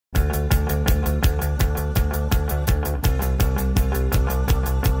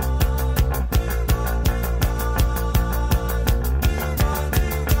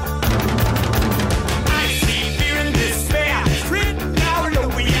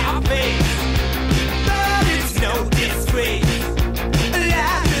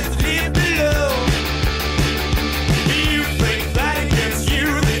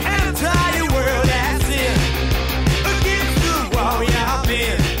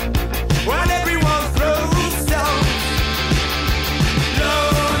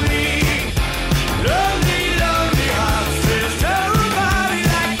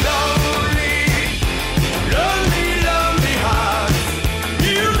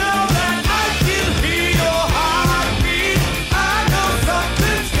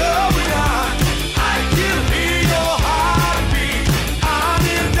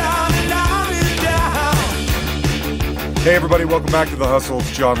Hey everybody, welcome back to The Hustle.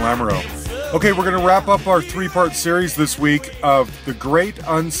 It's John Lamoureux. Okay, we're going to wrap up our three-part series this week of the great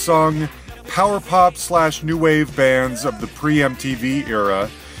unsung power pop / new wave bands of the pre-MTV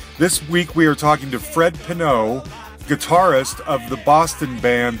era. This week we are talking to Fred Pineau, guitarist of the Boston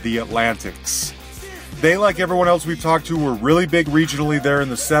band The Atlantics. They, like everyone else we've talked to, were really big regionally there in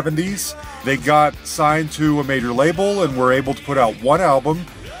the 70s. They got signed to a major label and were able to put out one album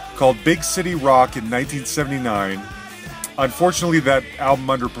called Big City Rock in 1979. Unfortunately, that album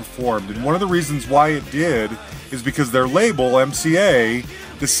underperformed, and one of the reasons why it did is because their label, MCA,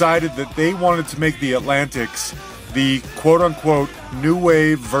 decided that they wanted to make the Atlantics the quote-unquote new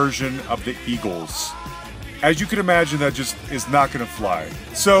wave version of the Eagles. As you can imagine, that just is not going to fly.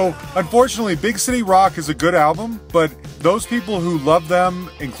 So, unfortunately, Big City Rock is a good album, but those people who love them,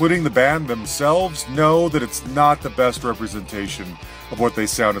 including the band themselves, know that it's not the best representation of what they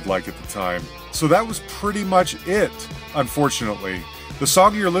sounded like at the time. So that was pretty much it, unfortunately. The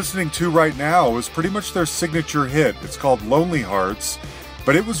song you're listening to right now is pretty much their signature hit. It's called Lonely Hearts,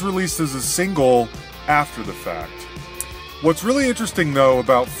 but it was released as a single after the fact. What's really interesting, though,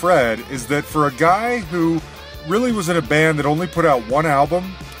 about Fred is that for a guy who really was in a band that only put out one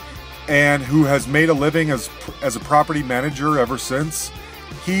album and who has made a living as a property manager ever since,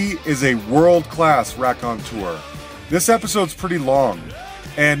 he is a world-class raconteur. This episode's pretty long,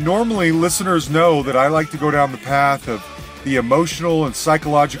 and normally listeners know that I like to go down the path of the emotional and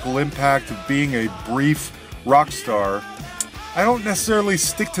psychological impact of being a brief rock star. I don't necessarily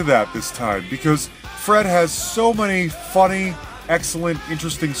stick to that this time because Fred has so many funny, excellent,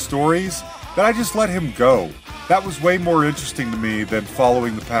 interesting stories that I just let him go. That was way more interesting to me than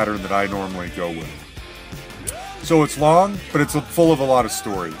following the pattern that I normally go with. So it's long, but it's full of a lot of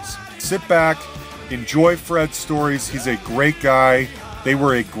stories. Sit back, enjoy Fred's stories. He's a great guy. They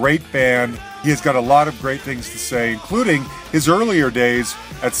were a great band. He has got a lot of great things to say, including his earlier days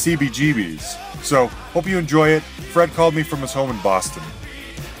at CBGB's. So, hope you enjoy it. Fred called me from his home in Boston.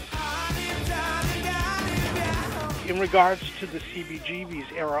 In regards to the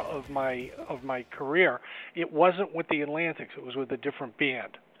CBGB's era of my career, it wasn't with the Atlantics. It was with a different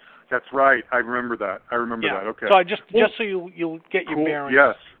band. That's right. I remember that. that. Okay. So just so you'll get your bearings.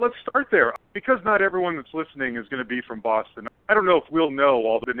 Yes. Let's start there. Because not everyone that's listening is going to be from Boston. I don't know if we'll know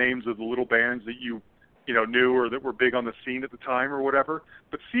all the names of the little bands that you knew or that were big on the scene at the time or whatever.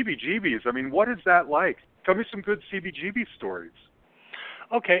 But CBGB's, I mean, what is that like? Tell me some good CBGB stories.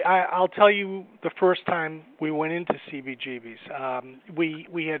 Okay, I'll tell you the first time we went into CBGB's.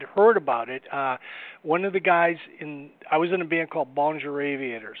 We had heard about it. One of the guys I was in a band called Bonjour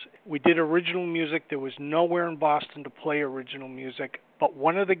Aviators. We did original music. There was nowhere in Boston to play original music, but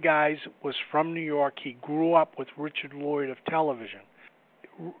one of the guys was from New York. He grew up with Richard Lloyd of television.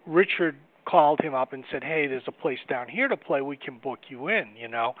 Richard called him up and said, "Hey, there's a place down here to play. We can book you in,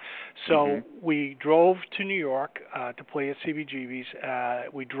 So we drove to New York to play at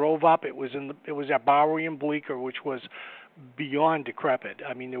CBGB's. We drove up. It was at Bowie and Bleecker, which was beyond decrepit.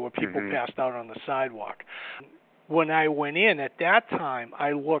 I mean, there were people passed out on the sidewalk. When I went in at that time,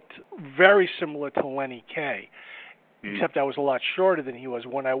 I looked very similar to Lenny Kaye, except I was a lot shorter than he was.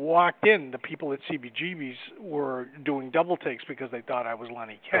 When I walked in, the people at CBGB's were doing double takes because they thought I was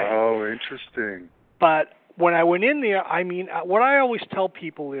Lenny Kaye. Oh, interesting. But when I went in there, I mean, what I always tell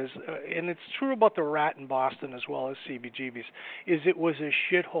people is, and it's true about the Rat in Boston as well as CBGB's, is it was a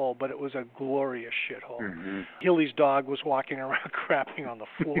shithole, but it was a glorious shithole. Hilly's dog was walking around crapping on the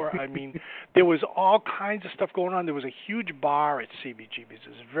floor. I mean, there was all kinds of stuff going on. There was a huge bar at CBGB's. It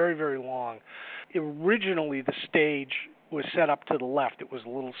was very, very long. Originally, the stage was set up to the left. It was a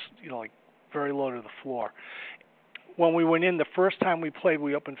little, like very low to the floor. When we went in, the first time we played,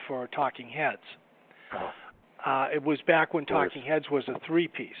 we opened for Talking Heads. It was back when Talking Heads was a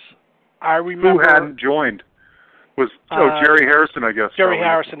three-piece. I remember... Who hadn't joined? Jerry Harrison, I guess. Jerry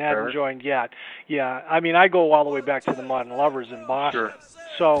Harrison hadn't joined yet. Yeah, I mean, I go all the way back to the Modern Lovers in Boston. Sure.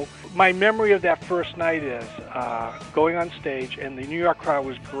 So my memory of that first night is going on stage, and the New York crowd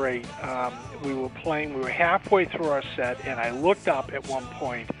was great. We were playing. We were halfway through our set, and I looked up at one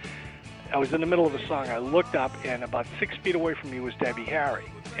point. I was in the middle of a song. I looked up, and about 6 feet away from me was Debbie Harry.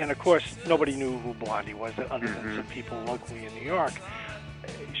 And, of course, nobody knew who Blondie was other than some people locally in New York.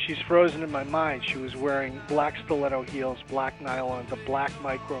 She's frozen in my mind. She was wearing black stiletto heels, black nylons, a black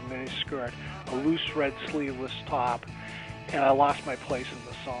micro miniskirt, a loose red sleeveless top, and I lost my place in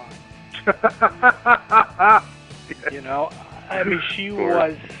the song. I mean, she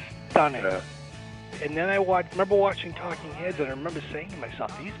was stunning. Yeah. And then I remember watching Talking Heads, and I remember saying to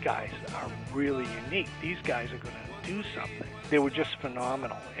myself, these guys are really unique. These guys are going to do something. They were just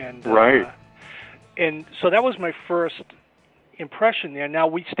phenomenal. And right. And so that was my first impression there. Now,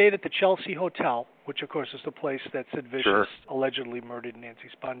 we stayed at the Chelsea Hotel, which, of course, is the place that Sid Vicious allegedly murdered Nancy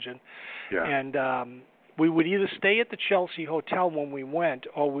Spungen. Yeah. And we would either stay at the Chelsea Hotel when we went,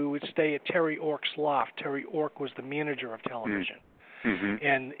 or we would stay at Terry Ork's loft. Terry Ork was the manager of television. Mm-hmm.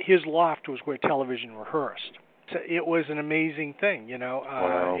 And his loft was where television rehearsed. So it was an amazing thing, you know.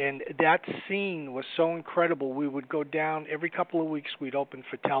 Wow. And that scene was so incredible. We would go down every couple of weeks. We'd open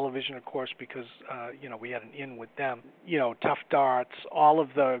for television, of course, because, you know, we had an in with them. You know, Tough Darts, all of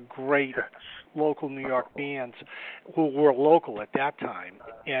the great local New York bands who were local at that time.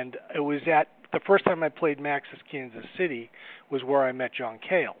 And it was the first time I played Max's Kansas City was where I met John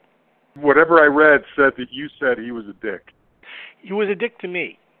Cale. Whatever I read said that you said he was a dick. He was a dick to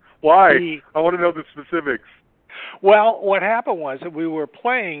me. Why? I want to know the specifics. Well, what happened was that we were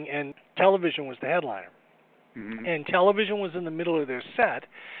playing, and television was the headliner. Mm-hmm. And television was in the middle of their set,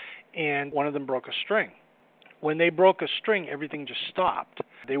 and one of them broke a string. When they broke a string, everything just stopped.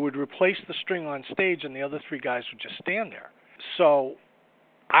 They would replace the string on stage, and the other three guys would just stand there. So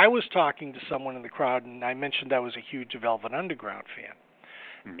I was talking to someone in the crowd, and I mentioned I was a huge Velvet Underground fan.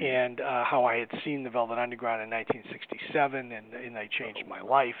 Mm-hmm. And how I had seen the Velvet Underground in 1967, and they changed my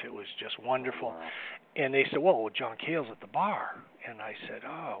life. It was just wonderful. Wow. And they said, well, John Cale's at the bar. And I said,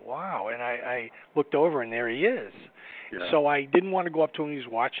 oh, wow. And I looked over, and there he is. Yeah. So I didn't want to go up to him. He was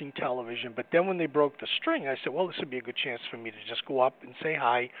watching television. But then when they broke the string, I said, well, this would be a good chance for me to just go up and say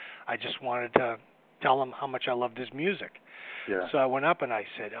hi. I just wanted to tell him how much I loved his music. Yeah. So I went up and I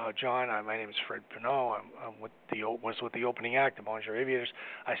said, "Oh, John, my name is Fred Pineau. I'm with the opening act, the Bonjour Aviators."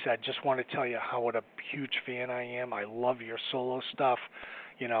 I said, "I just want to tell you what a huge fan I am. I love your solo stuff.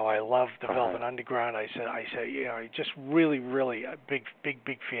 You know, I love the Velvet Underground." I said, you know, just really, really a big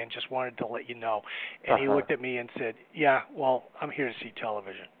fan. Just wanted to let you know. And he looked at me and said, "Yeah, well, I'm here to see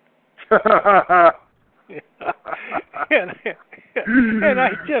television." and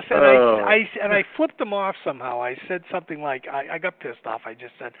I flipped him off somehow. I said something like, I got pissed off. I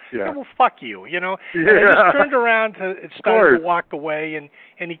just said, well, fuck you, you know. And I just turned around and started to walk away,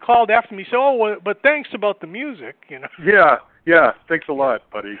 and he called after me, said, "Oh, well, but thanks about the music, you know." Yeah, thanks a lot,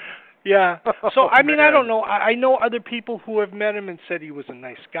 buddy. Yeah. So, I mean, I don't know. I know other people who have met him and said he was a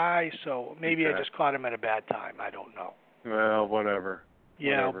nice guy, so maybe I just caught him at a bad time. I don't know. Well, whatever.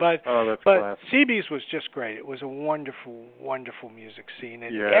 Yeah, Whatever. but class. CB's was just great. It was a wonderful, wonderful music scene,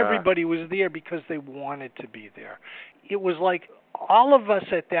 and everybody was there because they wanted to be there. It was like all of us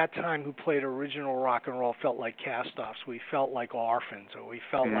at that time who played original rock and roll felt like cast-offs. We felt like orphans, or we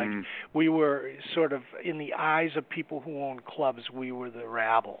felt like we were sort of, in the eyes of people who owned clubs, we were the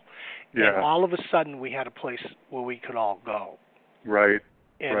rabble. Yeah. And all of a sudden we had a place where we could all go. Right.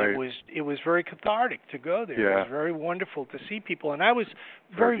 And it was very cathartic to go there. Yeah. It was very wonderful to see people. And I was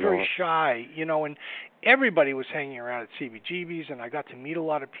very shy, you know, and everybody was hanging around at CBGB's, and I got to meet a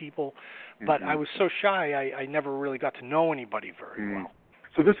lot of people. But I was so shy, I never really got to know anybody very well.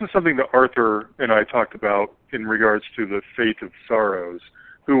 So this is something that Arthur and I talked about in regards to the Fate of Sorrows,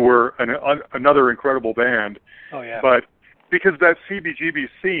 who were another incredible band. Oh, yeah. But because that CBGB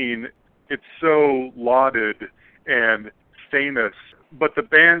scene, it's so lauded and famous, but the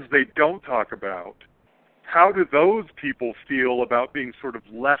bands they don't talk about, how do those people feel about being sort of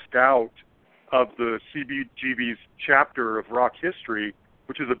left out of the CBGB's chapter of rock history,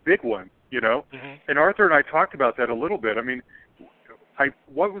 which is a big one, you know? Mm-hmm. And Arthur and I talked about that a little bit. I mean,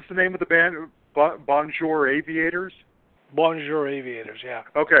 what was the name of the band? Bonjour Aviators? Bonjour Aviators, yeah.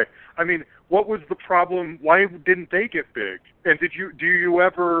 Okay. I mean, what was the problem? Why didn't they get big? And do you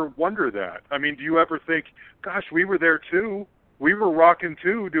ever wonder that? I mean, do you ever think, gosh, we were there too? We were rocking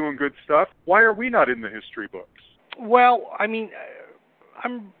too, doing good stuff. Why are we not in the history books? Well, I mean,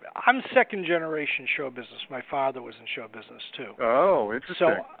 I'm second generation show business. My father was in show business too. Oh,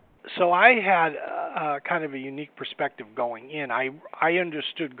 interesting. So I had kind of a unique perspective going in. I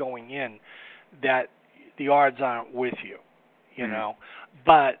understood going in that the odds aren't with you, you know.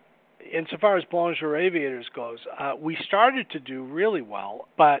 But insofar as Bonjour Aviators goes, we started to do really well,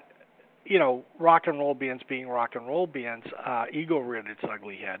 but you know, rock and roll bands being rock and roll bands, ego reared its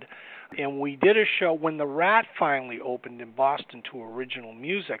ugly head. And we did a show when the Rat finally opened in Boston to original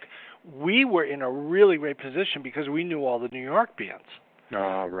music. We were in a really great position because we knew all the New York bands.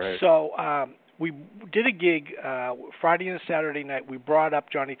 Oh, right. So we did a gig Friday and Saturday night. We brought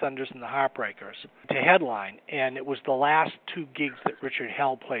up Johnny Thunders and the Heartbreakers to headline, and it was the last two gigs that Richard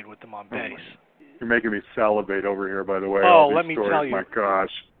Hell played with them on bass. You're making me salivate over here, by the way. Oh, all these let me stories. tell you. My gosh.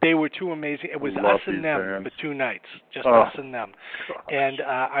 They were too amazing. It was Love us and these them bands. for 2 nights, just us and them. Gosh. And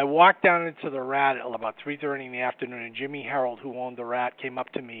I walked down into the Rat at about 3:30 in the afternoon, and Jimmy Harold, who owned the Rat, came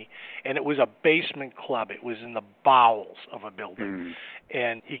up to me, and it was a basement club. It was in the bowels of a building.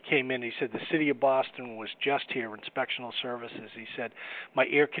 And he came in, he said, the city of Boston was just here, inspectional services. He said, my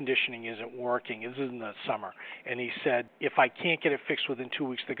air conditioning isn't working. This is in the summer. And he said, if I can't get it fixed within 2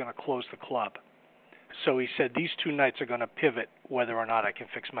 weeks, they're going to close the club. So he said, these 2 nights are going to pivot whether or not I can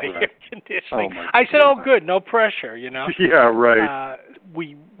fix my air conditioning. I said, oh, good, no pressure, you know. Yeah, right.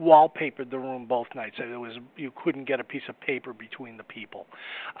 We wallpapered the room both nights. You couldn't get a piece of paper between the people.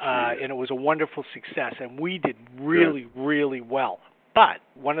 And it was a wonderful success, and we did really, really well. But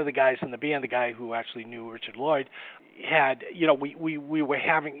one of the guys in the band, the guy who actually knew Richard Lloyd, had, you know, we were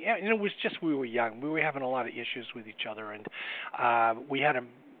having, and it was just, we were young. We were having a lot of issues with each other, and we had a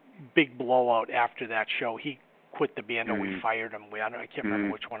big blowout after that show. He quit the band, or we fired him. I can't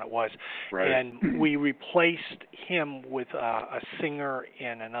remember which one it was. Right. And we replaced him with a singer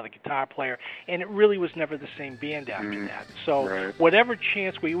and another guitar player, and it really was never the same band after that. So whatever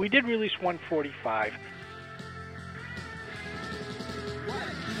chance, we did release 145.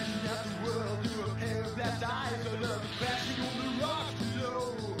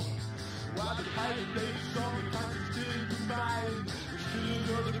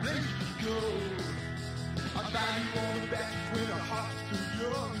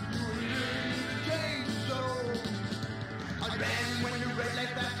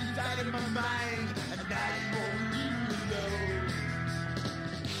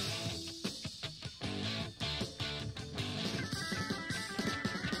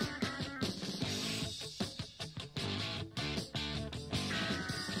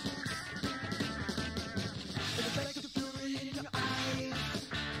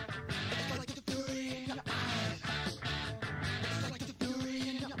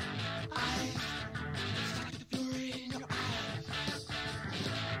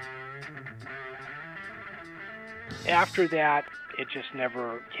 After that, it just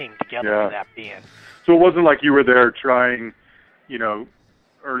never came together for that band. So it wasn't like you were there trying, you know,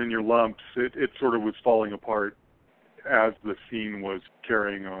 earning your lumps. It sort of was falling apart as the scene was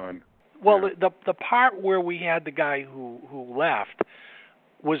carrying on. Well, the part where we had the guy who left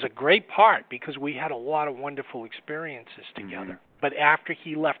was a great part because we had a lot of wonderful experiences together. But after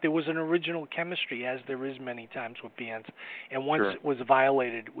he left, there was an original chemistry, as there is many times with bands. And once it was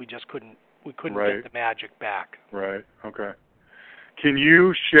violated, we just couldn't get the magic back. Right. Okay. Can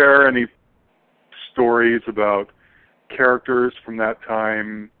you share any stories about characters from that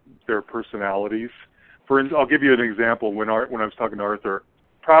time, their personalities? For instance, I'll give you an example. When I was talking to Arthur,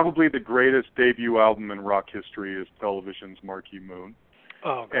 probably the greatest debut album in rock history is Television's Marquee Moon.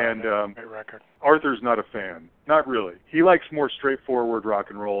 Oh, God, and great record. Arthur's not a fan. Not really. He likes more straightforward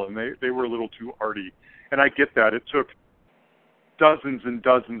rock and roll, and they were a little too arty. And I get that. It took dozens and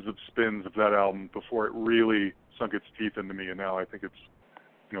dozens of spins of that album before it really sunk its teeth into me, and now I think it's,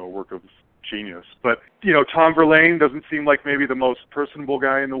 you know, a work of genius. But, you know, Tom Verlaine doesn't seem like maybe the most personable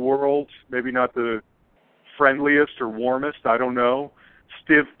guy in the world, maybe not the friendliest or warmest, I don't know.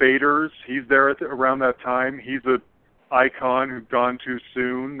 Stiv Bators, he's there around that time. He's a icon who'd gone too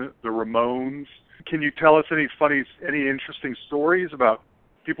soon. The Ramones. Can you tell us any interesting stories about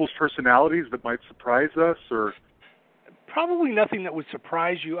people's personalities that might surprise us, or? Probably nothing that would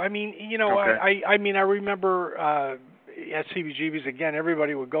surprise you. I mean, you know, I mean, I remember at CBGB's, again,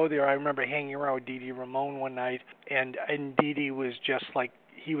 everybody would go there. I remember hanging around with Dee Dee Ramone one night, and Dee Dee was just like,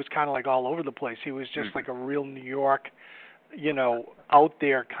 he was kind of like all over the place. He was just like a real New York, you know, out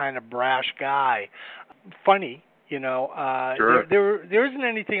there kind of brash guy. Funny. You know, there isn't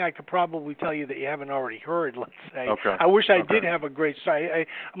anything I could probably tell you that you haven't already heard, let's say. Okay. I wish I did have a great story.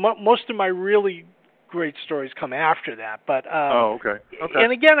 Most of my really great stories come after that. But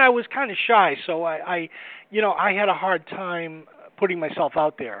and again, I was kind of shy, so I had a hard time putting myself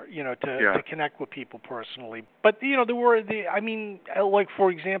out there, you know, to connect with people personally. But, you know, like,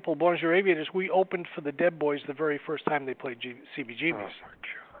 for example, Bon Jovi, we opened for the Dead Boys the very first time they played CBGB's. Oh, my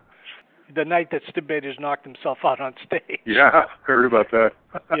God. The night that Stiv Bators knocked himself out on stage. Yeah, heard about that.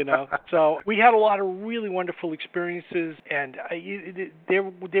 You know, so we had a lot of really wonderful experiences, and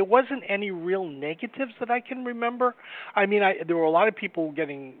there wasn't any real negatives that I can remember. I mean, there were a lot of people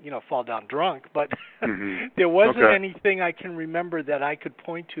getting, you know, fall down drunk, but there wasn't anything I can remember that I could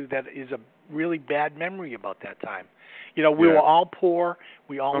point to that is a really bad memory about that time. You know, we were all poor,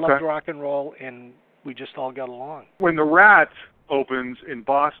 we all loved rock and roll, and we just all got along. When the Rat opens in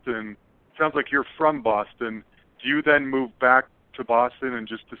Boston, sounds like you're from Boston. Do you then move back to Boston and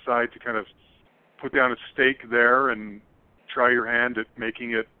just decide to kind of put down a stake there and try your hand at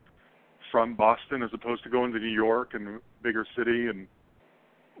making it from Boston as opposed to going to New York and a bigger city? And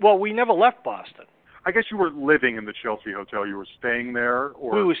Well, we never left Boston. I guess you were living in the Chelsea Hotel. You were staying there,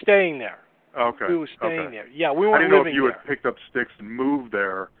 or We were staying there. Okay. We were staying there. Yeah, we I weren't didn't know living if you there. had picked up sticks and moved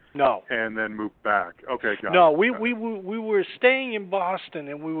there. No. And then moved back. Okay, got No, it. we were staying in Boston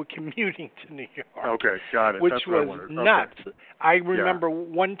and we were commuting to New York. Okay, got it. Which That's what I was wondered. nuts. Okay. I remember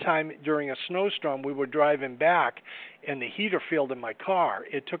one time during a snowstorm, we were driving back, and the heater failed in my car.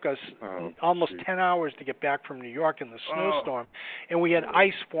 It took us almost 10 hours to get back from New York in the snowstorm, and we had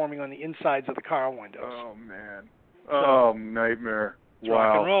ice forming on the insides of the car windows. Oh, man. Oh, nightmare. It's wow.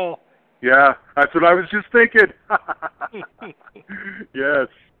 rock and roll. Yeah, that's what I was just thinking. Yes.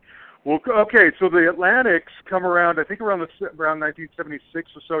 Well, okay, so the Atlantics come around, I think around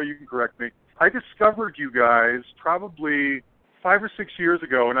 1976 or so, you can correct me. I discovered you guys probably 5 or 6 years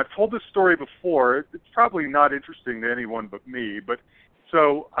ago, and I've told this story before. It's probably not interesting to anyone but me, but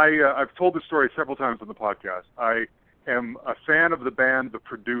so I've told this story several times on the podcast. I am a fan of the band The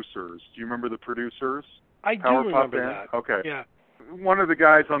Producers. Do you remember The Producers? I do Power pop remember band? that. Okay. Yeah. One of the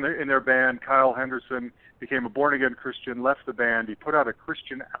guys in their band, Kyle Henderson, became a born-again Christian, left the band. He put out a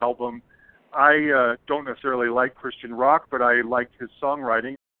Christian album. I don't necessarily like Christian rock, but I liked his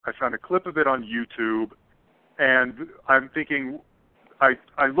songwriting. I found a clip of it on YouTube, and I'm thinking,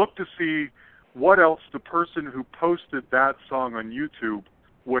 I looked to see what else the person who posted that song on YouTube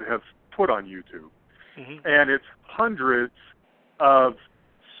would have put on YouTube. Mm-hmm. And it's hundreds of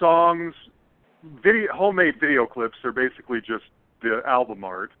songs, homemade video clips. They're basically just the album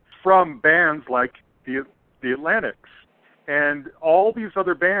art from bands like the Atlantics and all these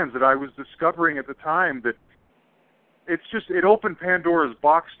other bands that I was discovering at the time. That it opened Pandora's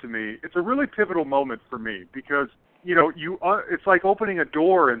box to me. It's a really pivotal moment for me because it's like opening a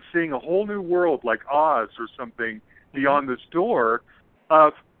door and seeing a whole new world like Oz or something beyond this door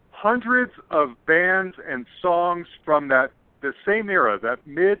of hundreds of bands and songs from the same era, that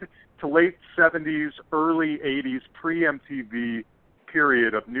mid to late 70s, early 80s, pre-MTV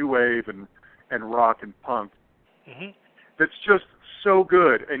period of new wave and rock and punk. Mm-hmm. That's just so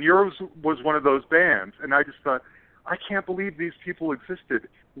good. And yours was one of those bands. And I just thought, I can't believe these people existed.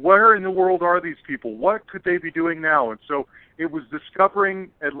 Where in the world are these people? What could they be doing now? And so it was discovering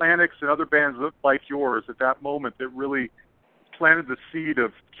Atlantics and other bands like yours at that moment that really planted the seed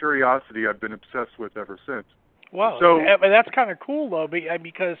of curiosity I've been obsessed with ever since. Wow, so that's kind of cool though,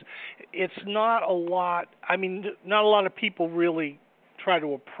 because it's not a lot. I mean, not a lot of people really try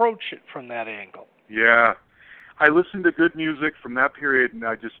to approach it from that angle. Yeah, I listen to good music from that period, and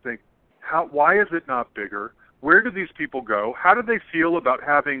I just think, why is it not bigger? Where do these people go? How do they feel about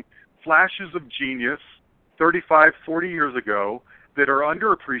having flashes of genius 35, 40 years ago that are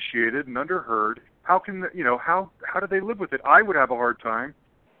underappreciated and underheard? How can how do they live with it? I would have a hard time.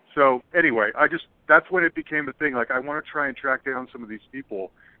 So anyway, that's when it became a thing. Like, I want to try and track down some of these people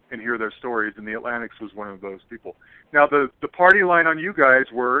and hear their stories, and the Atlantics was one of those people. Now, the party line on you guys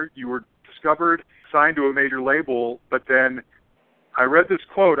you were discovered, signed to a major label, but then I read this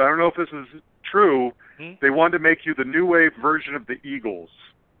quote. I don't know if this is true. Mm-hmm. They wanted to make you the new wave version of the Eagles.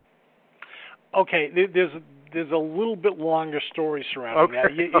 Okay, there's a little bit longer story surrounding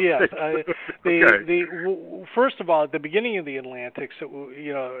that. Yes. First of all, at the beginning of the Atlantics,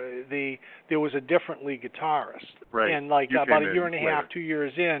 there was a different lead guitarist. Right. And about a year and a half, 2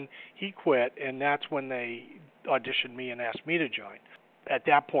 years in, he quit, and that's when they auditioned me and asked me to join. At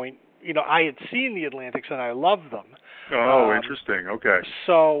that point, I had seen the Atlantics and I loved them. Oh, interesting. Okay.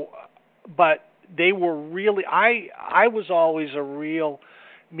 So, but they were really, I was always a real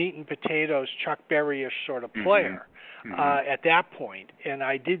meat and potatoes, Chuck Berry-ish sort of player at that point, and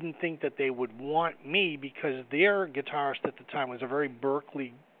I didn't think that they would want me because their guitarist at the time was a very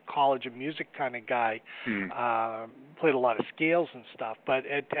Berklee College of Music kind of guy, played a lot of scales and stuff, but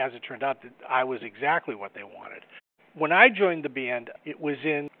as it turned out, I was exactly what they wanted. When I joined the band, it was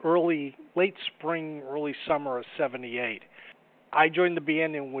in late spring, early summer of '78. I joined the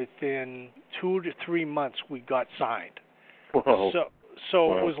band, and within 2 to 3 months, we got signed. Whoa.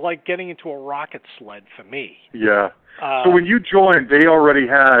 So it was like getting into a rocket sled for me. Yeah. So when you joined, they already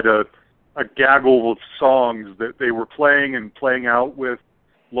had a gaggle of songs that they were playing and playing out with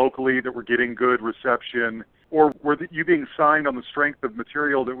locally that were getting good reception, or were you being signed on the strength of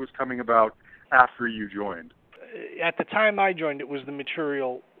material that was coming about after you joined? At the time I joined, it was the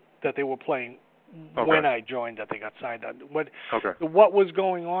material that they were playing when I joined that they got signed on. What was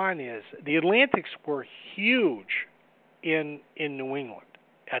going on is the Atlantics were huge in New England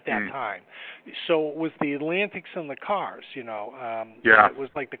at that time. So it was the Atlantics and the Cars, you know. It was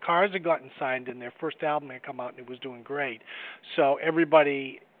like the Cars had gotten signed and their first album had come out and it was doing great. So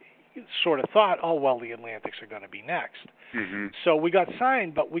everybody sort of thought, oh, well, the Atlantics are going to be next. Mm-hmm. So we got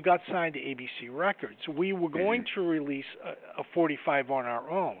signed, but we got signed to ABC Records. We were going to release a 45 on our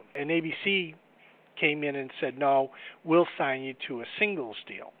own. And ABC came in and said, no, we'll sign you to a singles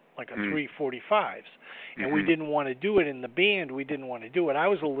deal, like a 345s. And we didn't want to do it in the band. We didn't want to do it. I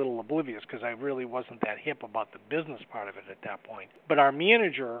was a little oblivious because I really wasn't that hip about the business part of it at that point. But our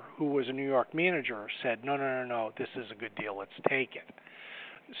manager, who was a New York manager, said, no, this is a good deal. Let's take it.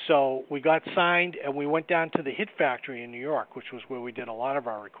 So we got signed, and we went down to the Hit Factory in New York, which was where we did a lot of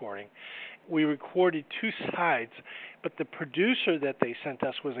our recording. We recorded 2 sides, but the producer that they sent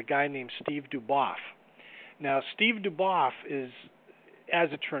us was a guy named Steve Duboff. Now, Steve Duboff is,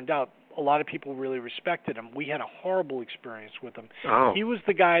 as it turned out, a lot of people really respected him. We had a horrible experience with him. Oh. He was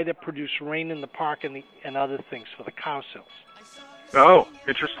the guy that produced Rain in the Park and other things for the Cowsills. Oh,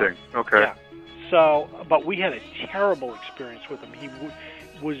 interesting. Okay. Yeah. So, but we had a terrible experience with him. He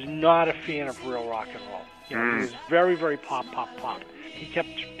was not a fan of real rock and roll. You know, he was very, very pop. He kept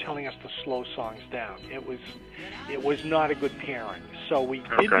telling us to slow songs down. It was not a good pairing. So we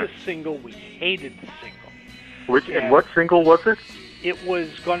did the single. We hated the single. And what single was it? It was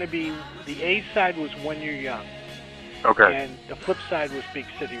going to be, the A side was When You're Young. Okay. And the flip side was Big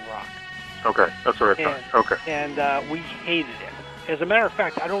City Rock. Okay, that's what I thought. Okay. And we hated it. As a matter of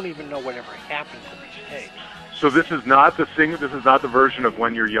fact, I don't even know whatever happened to these tapes. So this is not the single. This is not the version of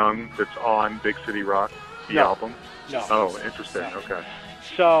When You're Young that's on Big City Rock, the album. No. Oh, interesting. No. Okay.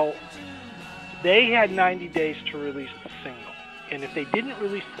 So they had 90 days to release the single, and if they didn't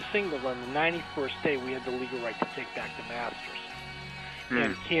release the single on the 91st day, we had the legal right to take back the masters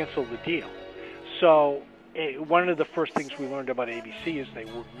and cancel the deal. So one of the first things we learned about ABC is they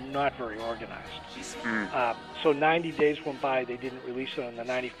were not very organized. So 90 days went by, they didn't release it. On the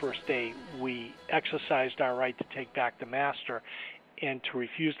 91st day, we exercised our right to take back the master and to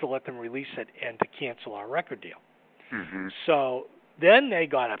refuse to let them release it and to cancel our record deal. So then they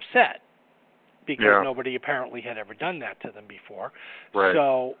got upset because nobody apparently had ever done that to them before. Right.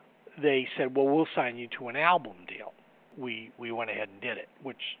 So they said, well, we'll sign you to an album deal. We went ahead and did it,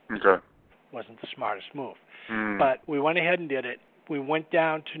 which wasn't the smartest move. But we went ahead and did it. We went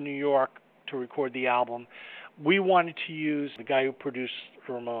down to New York to record the album. We wanted to use the guy who produced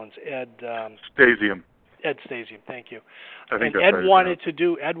Ramones, Ed Stasium. Ed Stasium, thank you. I think and Ed wanted to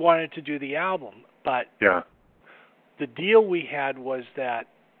do the album, but the deal we had was that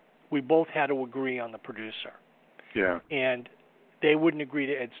we both had to agree on the producer. Yeah. And they wouldn't agree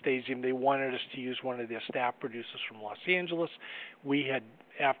to Ed Stasium. They wanted us to use one of their staff producers from Los Angeles. We had,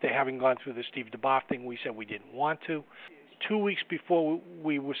 after having gone through the Steve Duboff thing, we said we didn't want to. 2 weeks before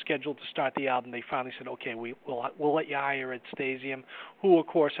we were scheduled to start the album, they finally said, okay, we'll let you hire Ed Stasium, who, of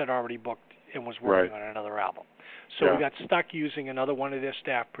course, had already booked and was working on another album. So we got stuck using another one of their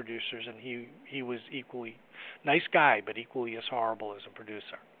staff producers, and he was equally nice guy, but equally as horrible as a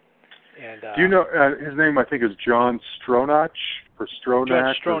producer. And do you know his name? I think is John Stronach or Stronach.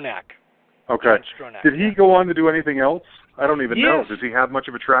 John Stronach. Okay. John Stronach, Did he go on to do anything else? I don't even know. Does he have much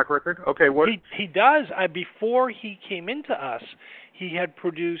of a track record? Okay, what? He does. Before he came into us, he had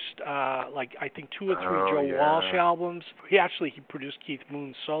produced like I think 2 or 3 Joe Walsh albums. He produced Keith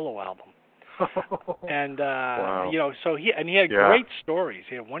Moon's solo album. And you know, so he had great stories.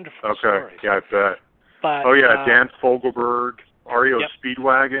 He had wonderful stories. Yeah, I bet. But Dan Fogelberg, REO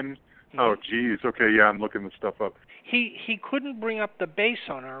Speedwagon. Oh, geez. Okay, yeah, I'm looking this stuff up. He couldn't bring up the bass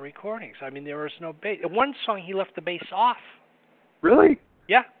on our recordings. I mean, there was no bass. One song he left the bass off. Really?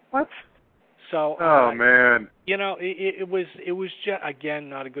 Yeah. What? So. Oh man. You know, it was just, again,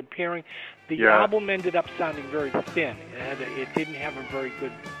 not a good pairing. The album ended up sounding very thin. It didn't have a very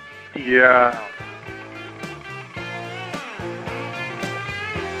good. Sound.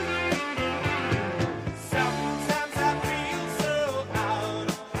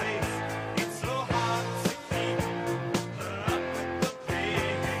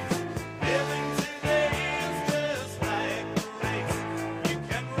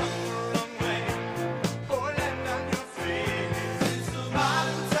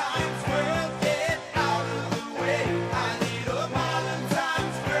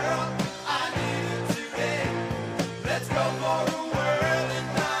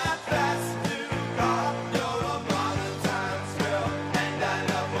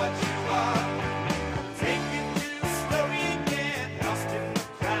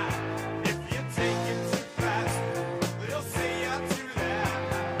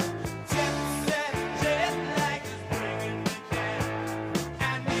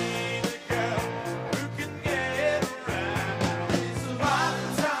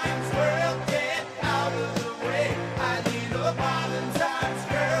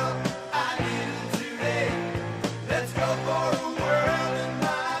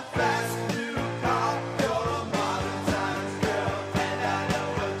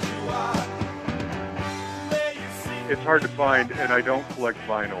 it's hard to find, and I don't collect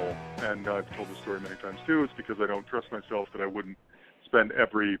vinyl. And I've told the story many times too. It's because I don't trust myself that I wouldn't spend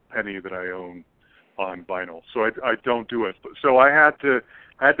every penny that I own on vinyl. So I don't do it. So I had to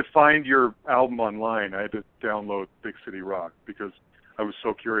find your album online. I had to download Big City Rock because I was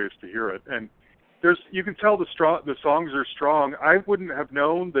so curious to hear it. And you can tell the songs are strong. I wouldn't have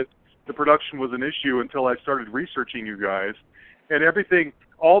known that the production was an issue until I started researching you guys. And everything,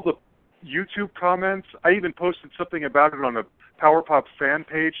 all the YouTube comments, I even posted something about it on a Power Pop fan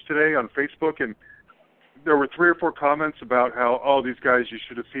page today on Facebook, and there were 3 or 4 comments about how, oh, these guys, you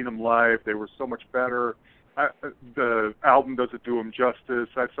should have seen them live. They were so much better. The album doesn't do them justice.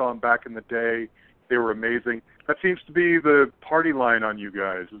 I saw them back in the day. They were amazing. That seems to be the party line on you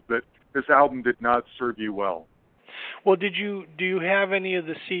guys, is that this album did not serve you well. Well, do you have any of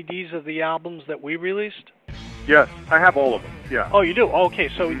the CDs of the albums that we released? Yes, I have all of them, yeah. Oh, you do? Oh, okay,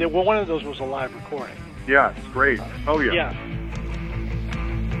 so one of those was a live recording. Yeah, it's great. Oh, yeah. Yeah.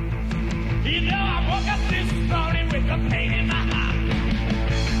 You know, I woke up this morning with a pain in my heart.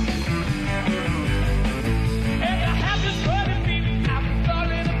 And I have this funny feeling I'm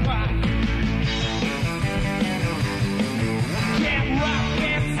falling apart. Can't rock,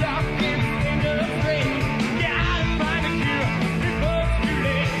 can't stop, can't stand afraid. Yeah, I'm trying to cure before it's too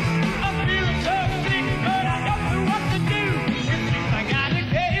late. I'm feeling so sick, but I don't know what to do. It seems I got a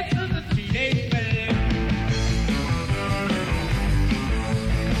case of the teenage melody.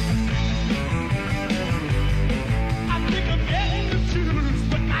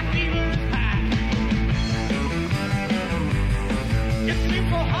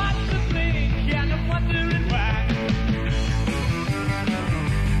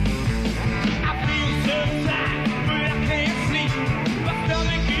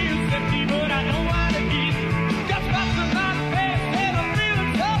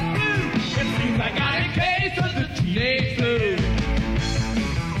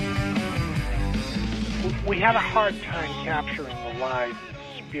 We had a hard time capturing the live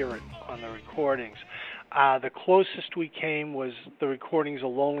spirit on the recordings. The closest we came was the recordings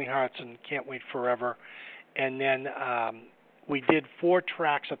of Lonely Hearts and Can't Wait Forever. And then we did 4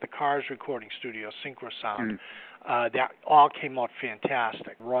 tracks at the Cars recording studio, Synchro Sound. That all came out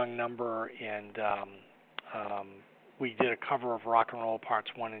fantastic. Wrong Number, and we did a cover of Rock and Roll Parts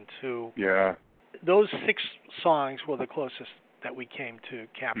 1 and 2. Yeah. Those 6 songs were the closest that we came to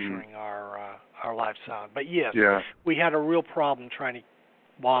capturing our live sound. But yes, we had a real problem trying to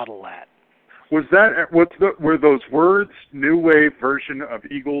model that. Were those words, new wave version of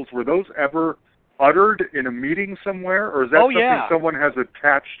Eagles, were those ever uttered in a meeting somewhere, or is that something someone has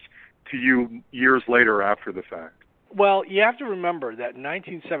attached to you years later after the fact? Well, you have to remember that in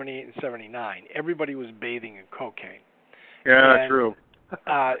 1978 and 79, everybody was bathing in cocaine. Yeah, true.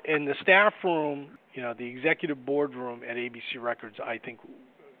 In the staff room, the executive boardroom at ABC Records, I think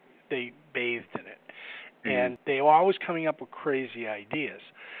they bathed in it. And they were always coming up with crazy ideas.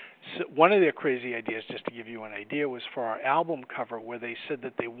 So one of their crazy ideas, just to give you an idea, was for our album cover where they said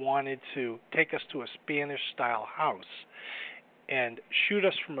that they wanted to take us to a Spanish-style house and shoot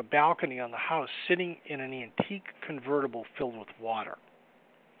us from a balcony on the house sitting in an antique convertible filled with water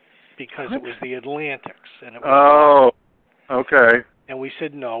because it was the Atlantics. And it was okay. And we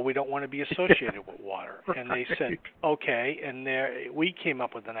said, no, we don't want to be associated with water. And they said, okay. And we came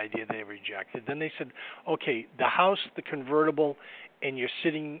up with an idea they rejected. Then they said, okay, the house, the convertible, and you're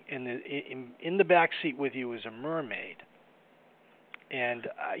sitting in the back seat with you is a mermaid. And,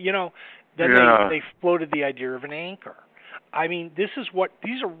 then they floated the idea of an anchor. I mean, these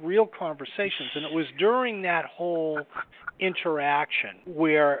are real conversations. And it was during that whole interaction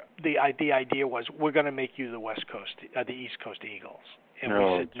where the idea was, we're going to make you the East Coast Eagles. And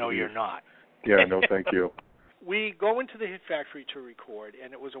we said, no, you're not. Yeah, no, thank you. We go into the Hit Factory to record,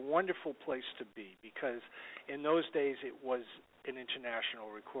 and it was a wonderful place to be because in those days it was an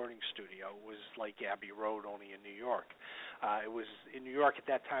international recording studio. It was like Abbey Road, only in New York. It was in New York at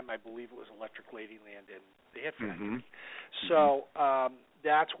that time, I believe it was Electric Ladyland and the Hit Factory. So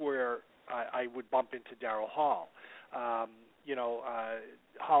that's where I would bump into Daryl Hall. Hall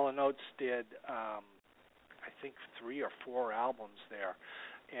 & Oates did, I think, 3 or 4 albums there.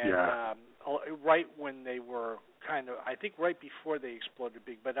 And right when they were I think right before they exploded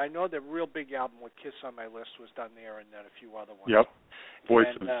big, but I know the real big album with Kiss on My List was done there and then a few other ones. Yep,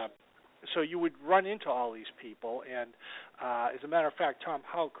 Voices. And, so you would run into all these people, and as a matter of fact, Tom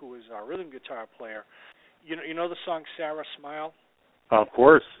Houck, who is our rhythm guitar player, you know the song Sarah Smile? Of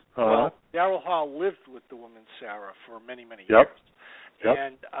course. Well, Daryl Hall lived with the woman Sarah for many, many years.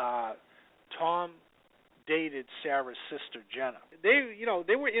 And Tom dated Sarah's sister Jenna.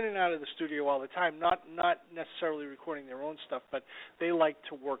 They were in and out of the studio all the time, not necessarily recording their own stuff, but they liked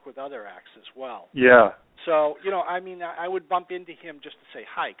to work with other acts as well. Yeah. So, I would bump into him just to say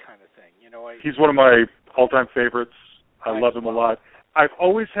hi kind of thing. He's one of my all-time favorites. I love him a well. lot. I've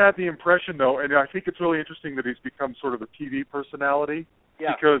always had the impression, though, and I think it's really interesting that he's become sort of a TV personality,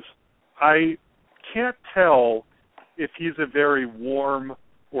 because I can't tell if he's a very warm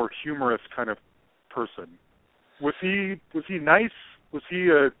or humorous kind of person. Was he nice? Was he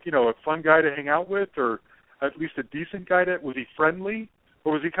a fun guy to hang out with, or at least a decent guy was he friendly,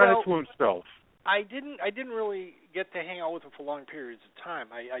 or was he kind of to himself? I didn't really get to hang out with him for long periods of time.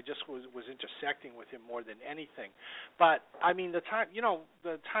 I just was intersecting with him more than anything. But I mean, the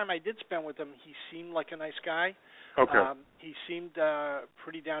time I did spend with him, he seemed like a nice guy. Okay. He seemed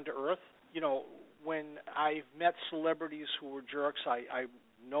pretty down to earth. When I've met celebrities who were jerks, I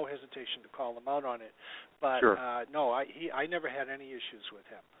no hesitation to call them out on it. But sure. No, I never had any issues with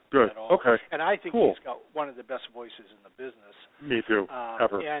him. Good. At all. Okay. And I think cool. he's got one of the best voices in the business. Me too.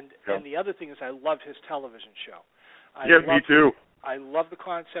 Ever. And the other thing is, I love his television show. Me too. I love the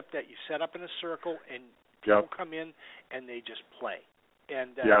concept that you set up in a circle and people come in and they just play.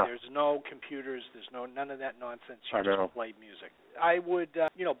 And there's no computers, there's none of that nonsense. You just play music. I would,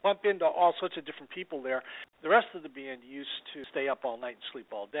 bump into all sorts of different people there. The rest of the band used to stay up all night and sleep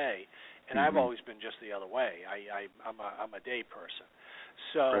all day, and I've always been just the other way. I'm a day person.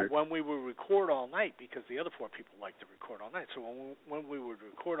 So when we would record all night, because the other four people like to record all night, so when we would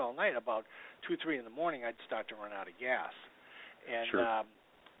record all night, about 2, 3 in the morning, I'd start to run out of gas.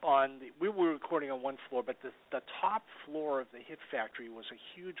 And we were recording on one floor, but the top floor of the Hit Factory was a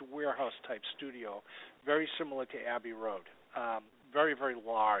huge warehouse-type studio, very similar to Abbey Road, very, very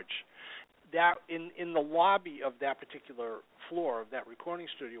large. That in the lobby of that particular floor of that recording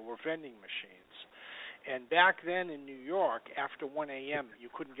studio were vending machines. And back then in New York, after 1 a.m., you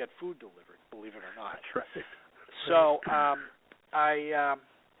couldn't get food delivered, believe it or not. That's right. So I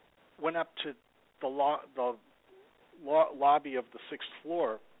went up to the lobby of the 6th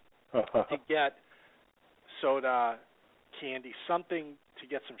floor to get soda, candy, something to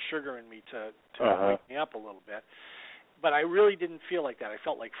get some sugar in me to wake me up a little bit. But I really didn't feel like that. I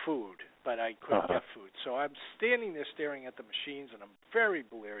felt like food, but I couldn't get food. So I'm standing there staring at the machines, and I'm very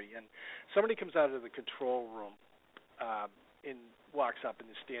bleary. And somebody comes out of the control room and walks up and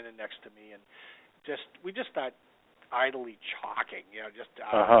is standing next to me, and we just start idly talking, man,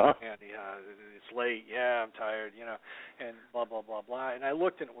 it's late, I'm tired, and blah, blah, blah, blah. And I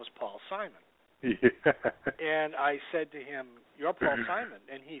looked, and it was Paul Simon. Yeah. And I said to him, "You're Paul Simon."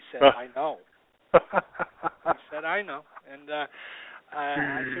 And he said, "I know." He said, "I know." And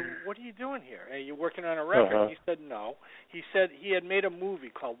I said, "What are you doing here? Are you working on a record?" He said, "No." He said he had made a movie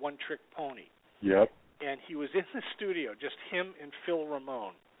called One Trick Pony. Yep. And he was in the studio, just him and Phil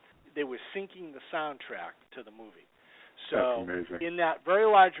Ramone. They were syncing the soundtrack to the movie. So in that very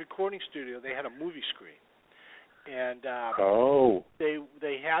large recording studio, they had a movie screen. And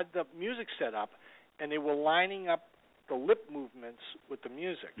they had the music set up, and they were lining up the lip movements with the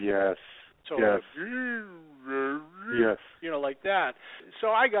music. Yes. So yes. Like that. So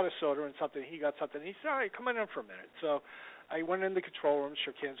I got a soda and something. He got something. He said, "All right, come on in for a minute." So I went in the control room,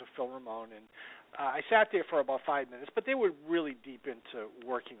 shook hands with Phil Ramone, and I sat there for about 5 minutes. But they were really deep into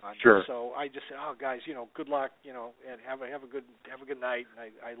working on this. So I just said, "Oh, guys, good luck, and have a good night."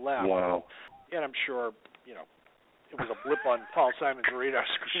 And I left. Wow. And I'm sure, it was a blip on Paul Simon's radar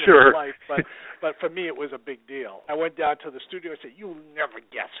screen of his life, but for me it was a big deal. I went down to the studio and said, "You'll never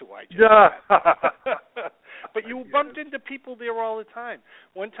guess who I just met." But you bumped into people there all the time.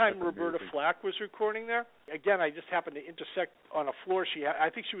 One time Roberta Flack was recording there. Again, I just happened to intersect on a floor. I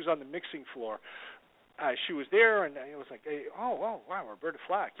think she was on the mixing floor. She was there, and I was like, "Oh, wow, Roberta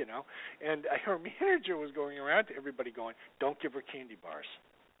Flack," And her manager was going around to everybody going, "Don't give her candy bars."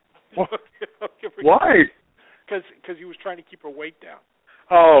 Why? Because he was trying to keep her weight down.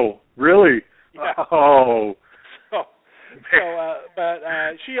 Oh, really? Yeah. Oh. But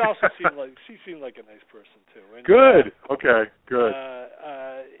she also seemed like a nice person too. And, good. Okay. Good.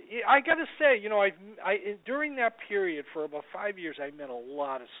 I got to say, I during that period for about 5 years, I met a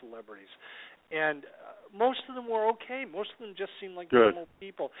lot of celebrities, and most of them were okay. Most of them just seemed like normal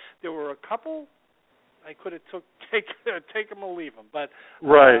people. There were a couple I could have take them or leave them, but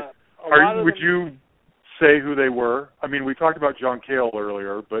right. Would you say who they were? I mean, we talked about John Cale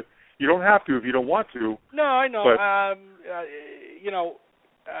earlier, but you don't have to if you don't want to. No, I know. But, I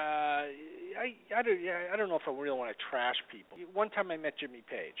don't know if I really want to trash people. One time I met Jimmy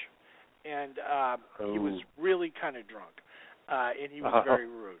Page, and he was really kind of drunk, and he was very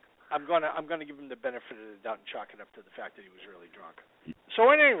rude. I'm gonna give him the benefit of the doubt and chalk it up to the fact that he was really drunk.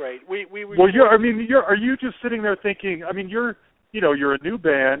 So at any rate, we Well, are you just sitting there thinking? I mean, you're a new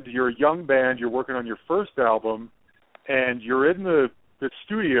band, you're a young band, you're working on your first album, and you're in the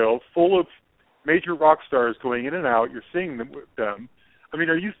studio full of major rock stars going in and out. You're seeing them. I mean,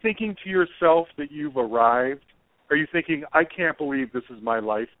 are you thinking to yourself that you've arrived? Are you thinking, I can't believe this is my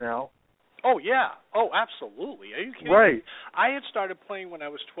life now? Oh, yeah. Oh, absolutely. Are you kidding Right. me? I had started playing when I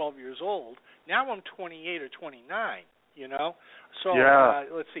was 12 years old. Now I'm 28 or 29, So, yeah.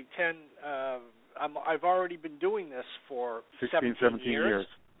 Let's see, 10, I've already been doing this for 16, 17 years.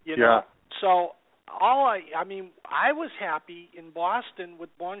 You know? So, I was happy in Boston with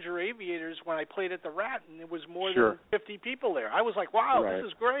Bonjour Aviators when I played at the Rat, and there was more than 50 people there. I was like, wow, This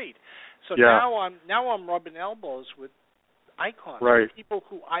is great. So now I'm rubbing elbows with icons, people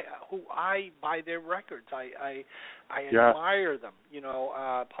who I buy their records. I admire them.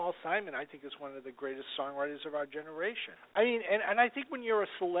 Paul Simon, I think, is one of the greatest songwriters of our generation. I mean, and I think when you're a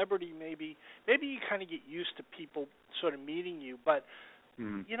celebrity, maybe you kind of get used to people sort of meeting you, but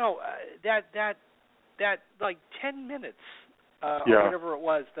that like 10 minutes or whatever it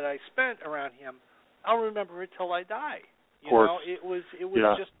was that I spent around him, I'll remember it till I die. It was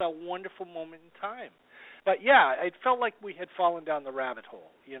just a wonderful moment in time. But it felt like we had fallen down the rabbit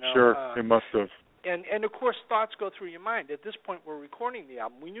hole. Sure, it must have. And of course, thoughts go through your mind. At this point, we're recording the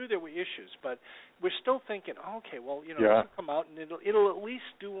album. We knew there were issues, but we're still thinking, okay, well, it'll come out and it'll at least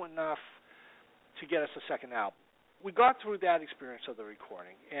do enough to get us a second album. We got through that experience of the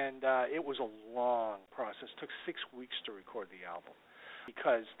recording, and it was a long process. It took 6 weeks to record the album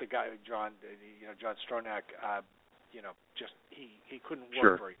because the guy John Stronach, he couldn't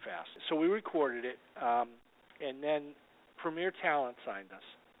work very fast. So we recorded it, and then Premier Talent signed us,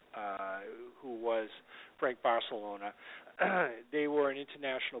 who was Frank Barcelona. They were an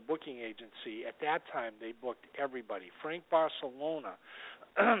international booking agency. At that time, they booked everybody. Frank Barcelona,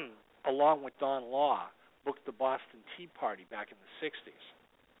 along with Don Law, booked the Boston Tea Party back in the 60s.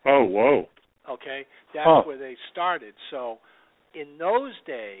 Oh, whoa. Okay? That's where they started. So in those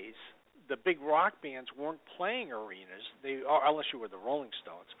days, the big rock bands weren't playing arenas, unless you were the Rolling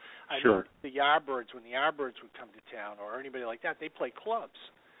Stones. I mean, the Yardbirds, when the Yardbirds would come to town or anybody like that, they played clubs.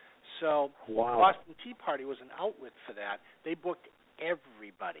 So the Boston Tea Party was an outlet for that. They booked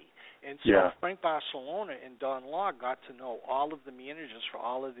everybody. And so Frank Barcelona and Don Law got to know all of the managers for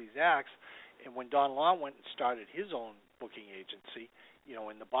all of these acts. And when Don Law went and started his own booking agency,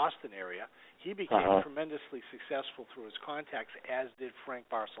 in the Boston area, he became tremendously successful through his contacts, as did Frank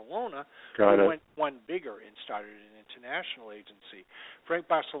Barcelona, who went one bigger and started an international agency. Frank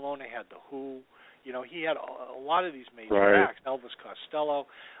Barcelona had The Who. He had a lot of these major acts, Elvis Costello,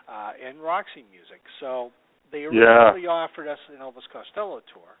 and Roxy Music. So they originally offered us an Elvis Costello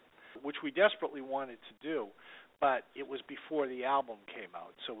tour, which we desperately wanted to do. But it was before the album came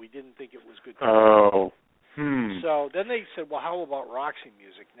out, so we didn't think it was good to do. So then they said, well, how about Roxy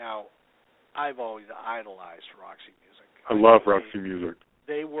Music? Now, I've always idolized Roxy Music. I love Roxy Music.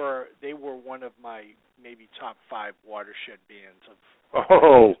 They were one of my maybe top 5 watershed bands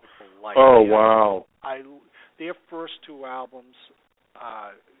of life. Oh, wow. Their first 2 albums,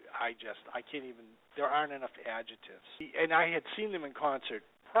 I can't even, there aren't enough adjectives. And I had seen them in concert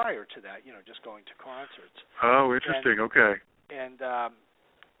prior to that, just going to concerts. Oh, interesting. Okay. And,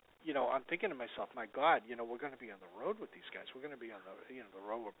 I'm thinking to myself, my God, we're going to be on the road with these guys. We're going to be on the, the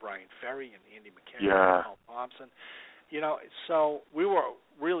road with Brian Ferry and Andy McCarran and Paul Thompson. So we were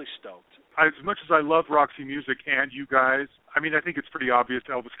really stoked. As much as I love Roxy Music and you guys, I mean, I think it's pretty obvious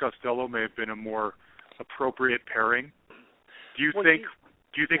Elvis Costello may have been a more appropriate pairing. Do you think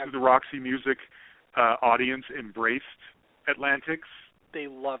that the Roxy Music audience embraced Atlantics? They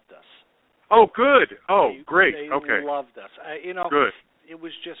loved us. Oh, good. Oh, great. They loved us. Good. It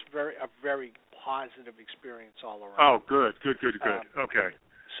was just a very positive experience all around. Oh, good. Okay.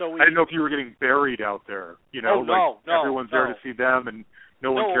 So I didn't know if you were getting buried out there. No, everyone's there to see them, and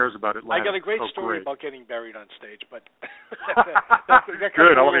no one cares about Atlanta. I got a great story about getting buried on stage, but that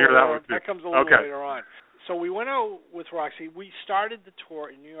good. I want to hear that one too. That comes a little later on. So we went out with Roxy. We started the tour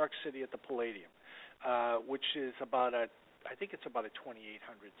in New York City at the Palladium, which is I think it's about a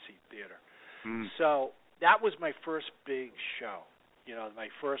 2,800 seat theater. So that was my first big show, my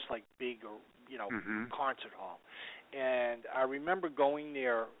first big, concert hall. And I remember going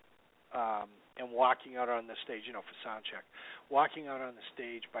there and walking out on the stage, for sound check, walking out on the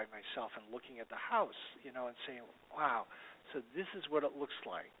stage by myself and looking at the house, and saying, wow, so this is what it looks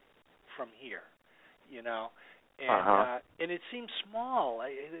like from here, and it seemed small.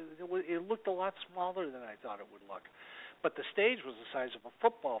 It looked a lot smaller than I thought it would look. But the stage was the size of a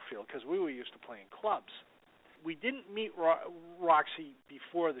football field because we were used to playing clubs. We didn't meet Roxy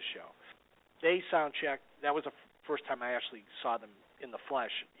before the show. They sound checked. That was the first time I actually saw them in the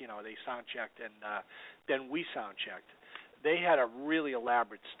flesh. You know, they sound checked, and then we sound checked. They had a really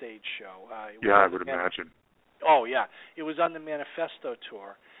elaborate stage show. I would imagine. Oh yeah, it was on the Manifesto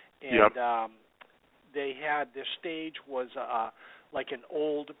tour, and they had their stage was like an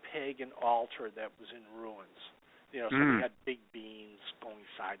old pagan altar that was in ruins. You know, so they had big beams going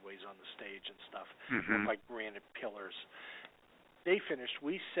sideways on the stage and stuff, like granite pillars. They finished.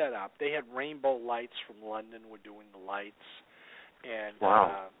 We set up. They had rainbow lights from London. Were doing the lights, and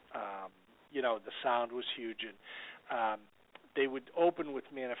you know, the sound was huge. And they would open with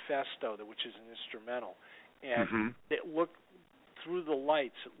Manifesto, which is an instrumental, and it looked through the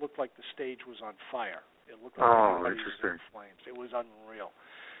lights. It looked like the stage was on fire. It looked like everybody was in flames. It was unreal.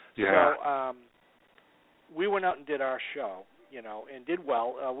 Yeah. So we went out and did our show, you know, and did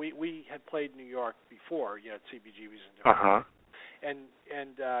well. We had played New York before, you know, at CBGB's and different.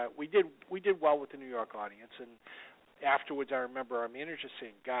 And we did well with the New York audience. And afterwards, I remember our manager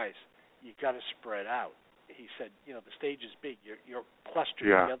saying, "Guys, you got to spread out." He said, "You know, the stage is big. You're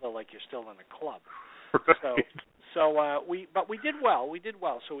clustered together like you're still in a club." Right. So we did well. We did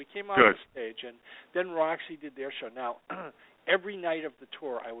well. So we came out on the stage, and then Roxy did their show. Now, every night of the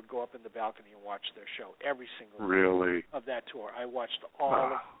tour, I would go up in the balcony and watch their show. Every single night of that tour, I watched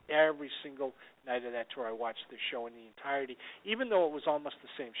every single night of that tour. I watched the show in the entirety, even though it was almost the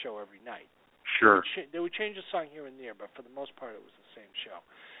same show every night. Sure. They would change a song here and there, but for the most part, it was the same show.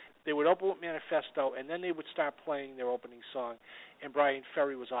 They would open with Manifesto, and then they would start playing their opening song, and Brian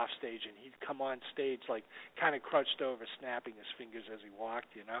Ferry was off stage, and he'd come on stage, like, kind of crouched over, snapping his fingers as he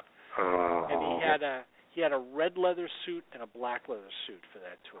walked, you know? And he had a red leather suit and a black leather suit for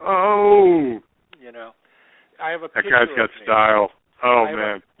that tour. Oh! You know? I have a picture of him. That guy's got style. Oh,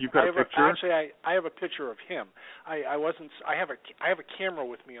 man. You've got a picture? Actually, I have a picture of him. I have a camera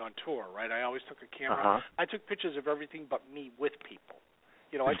with me on tour, right? I always took a camera. I took pictures of everything but me with people.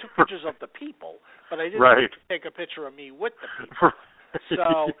 You know, I took pictures of the people, but I didn't take a picture of me with the people.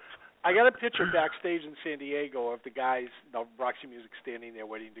 So I got a picture backstage in San Diego of the guys, the Roxy Music, standing there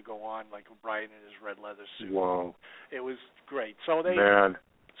waiting to go on, like Brian in his red leather suit. Whoa. It was great. So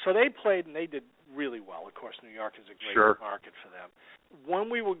they played, and they did really well. Of course, New York is a great market for them. When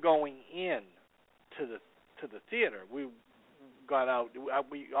we were going in to the theater, we got out.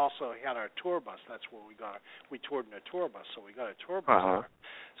 We also had our tour bus. That's where we toured in a tour bus, so we got a tour bus there.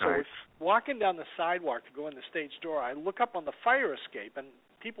 So we're walking down the sidewalk to go in the stage door. I look up on the fire escape, and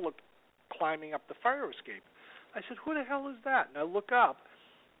people are climbing up the fire escape. I said, "Who the hell is that?" And I look up,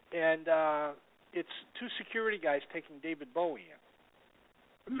 and it's two security guys taking David Bowie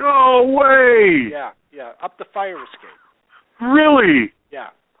in. No way! Yeah, up the fire escape. Really? Yeah.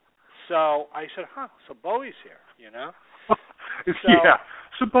 So I said, so Bowie's here, you know?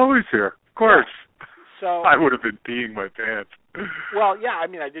 So Bowie's here, of course. Yeah. So I would have been peeing my pants. Well, yeah, I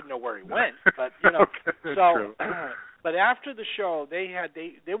mean, I didn't know where he went, but you know. That's so, true. But after the show,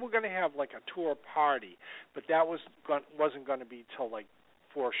 they were going to have like a tour party, but that wasn't going to be till like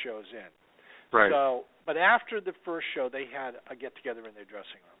 4 shows in. Right. So, but after the first show, they had a get together in their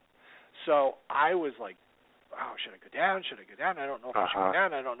dressing room. So I was like, "Oh, should I go down? Should I go down? I don't know if I should go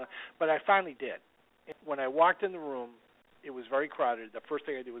down. I don't know." But I finally did. When I walked in the room, it was very crowded. The first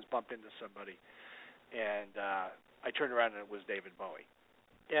thing I did was bump into somebody, and I turned around and it was David Bowie.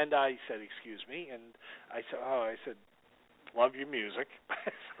 And I said, "Excuse me," and I said, "Love your music."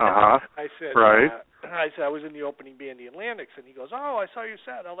 I said, I was in the opening band, the Atlantics, and he goes, "Oh, I saw your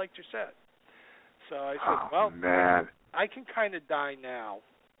set. I liked your set." So I said, man, I can kind of die now.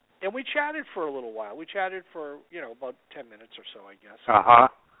 And we chatted for a little while. We chatted for, about 10 minutes or so, I guess.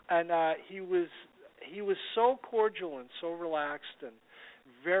 And he was so cordial and so relaxed and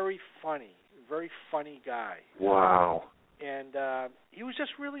very funny guy. Wow. And he was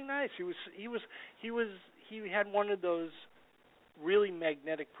just really nice. He had one of those really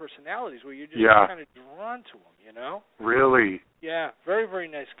magnetic personalities where you're just kind of drawn to him, you know? Really? Yeah, very, very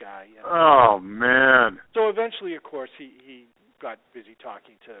nice guy. You know? Oh, man. So eventually, of course, he got busy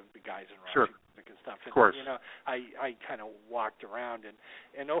talking to the guys in Roxy Music and stuff. And, of course. I kind of walked around,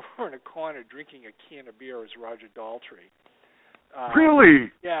 and over in a corner drinking a can of beer was Roger Daltrey.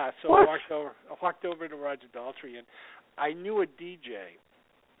 Really? Yeah, so what? I walked over to Roger Daltrey, and I knew a DJ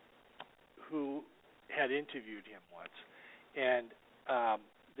who had interviewed him once. And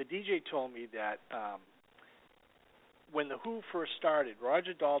the DJ told me that when the Who first started,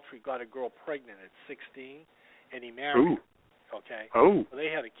 Roger Daltrey got a girl pregnant at 16, and he married Ooh. her. Okay. Oh. So they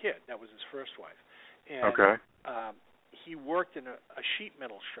had a kid. That was his first wife. And, Okay. he worked in a sheet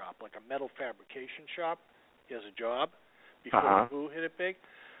metal shop, like a metal fabrication shop. He has a job before Who hit it big.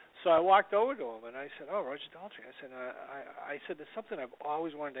 So I walked over to him and I said, "Oh, Roger Daltrey." I said, I said, "There's something I've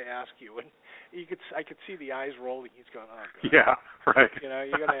always wanted to ask you." And I could see the eyes rolling. He's going, "Oh, God." Yeah, right. You know,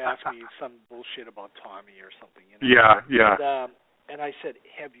 you're going to ask me some bullshit about Tommy or something. You know? Yeah, yeah. And I said,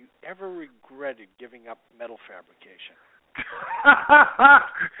 "Have you ever regretted giving up metal fabrication?"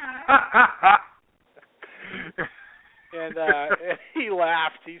 And he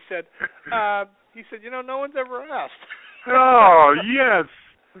laughed. He said, "You know, no one's ever asked." Oh, yes.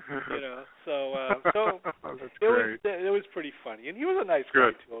 You know, so That's great. it was pretty funny, and he was a nice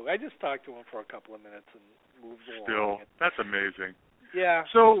guy too. I just talked to him for a couple of minutes and moved along. Still, that's amazing. Yeah.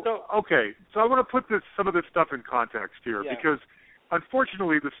 So okay, so I want to put some of this stuff in context here because,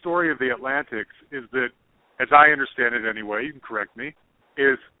 unfortunately, the story of the Atlantics is that, as I understand it anyway, you can correct me,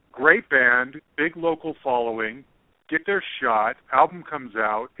 is great band, big local following, get their shot, album comes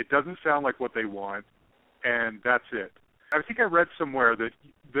out, it doesn't sound like what they want, and that's it. I think I read somewhere that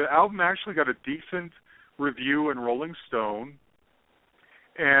the album actually got a decent review in Rolling Stone,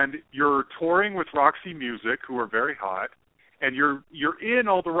 and you're touring with Roxy Music, who are very hot, and you're in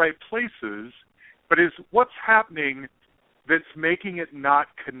all the right places, but is what's happening that's making it not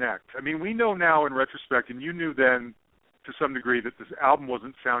connect? I mean, we know now in retrospect, and you knew then to some degree that this album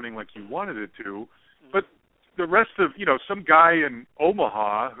wasn't sounding like you wanted it to, but the rest of, some guy in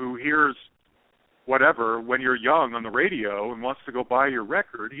Omaha who hears whatever when you're young on the radio and wants to go buy your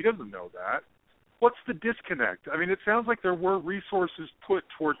record, he doesn't know that. What's the disconnect? I mean, it sounds like there were resources put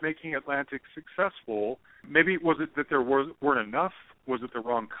toward making Atlantic successful. Maybe was it that there weren't enough? Was it the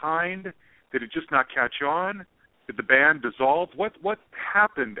wrong kind? Did it just not catch on? Did the band dissolve? What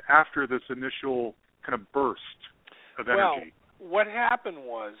happened after this initial kind of burst of energy? Well, what happened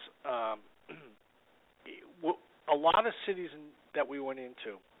was a lot of cities that we went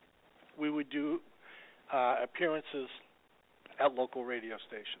into, we would do appearances at local radio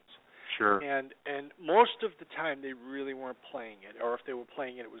stations. Sure. And most of the time they really weren't playing it, or if they were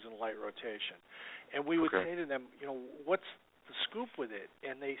playing it, it was in light rotation. And we would say to them, what's the scoop with it?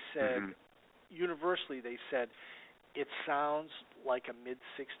 And they said, universally, they said, it sounds like a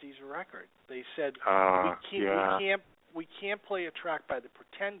mid-'60s record. They said, we can't play a track by the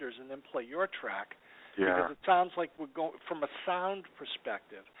Pretenders and then play your track. Because it sounds like we're going, from a sound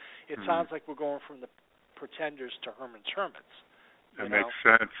perspective, it sounds like we're going from the Pretenders to Herman's Hermits. That makes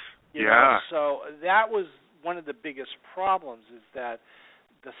sense. You know? So that was one of the biggest problems, is that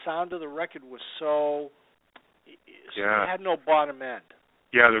the sound of the record was it had no bottom end.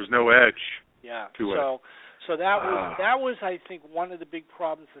 Yeah, there's no edge to it. So that was, I think, one of the big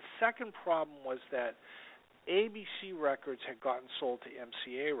problems. The second problem was that ABC Records had gotten sold to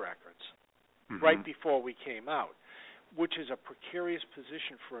MCA Records right before we came out, which is a precarious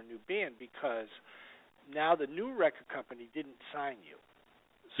position for a new band, because now the new record company didn't sign you.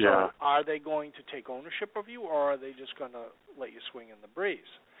 So are they going to take ownership of you, or are they just going to let you swing in the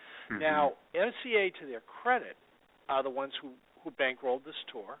breeze? Now, MCA, to their credit, are the ones who bankrolled this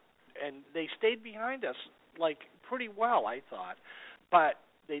tour, and they stayed behind us pretty well, I thought, but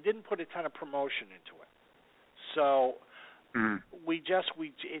they didn't put a ton of promotion into it. So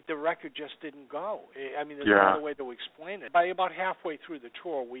the record just didn't go. I mean, there's no other way to explain it. By about halfway through the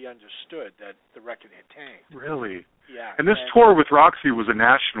tour, we understood that the record had tanked. Really? Yeah. And this tour with Roxy was a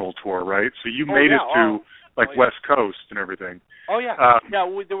national tour, right? So you made it to West Coast and everything. Oh yeah.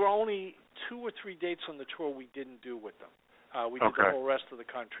 There were only 2 or 3 dates on the tour we didn't do with them. We did the whole rest of the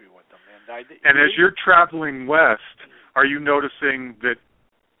country with them. And as you're traveling west, are you noticing that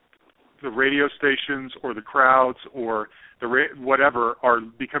the radio stations or the crowds or whatever are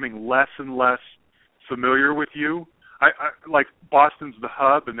becoming less and less familiar with you? I like Boston's the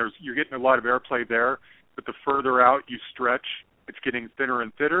hub, and you're getting a lot of airplay there, but the further out you stretch, it's getting thinner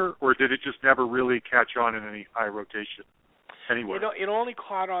and thinner, or did it just never really catch on in any high rotation anywhere? It only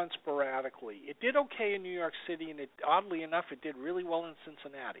caught on sporadically. It did okay in New York City, and oddly enough, it did really well in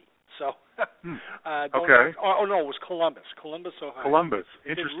Cincinnati. So, okay. No, it was Columbus, Ohio. Columbus,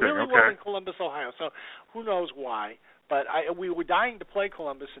 It interesting. did really well in Columbus, Ohio. So, who knows why? But we were dying to play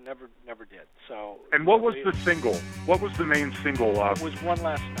Columbus and never did. So. And what was the single? What was the main single of? It was One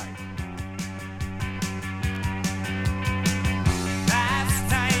Last Night.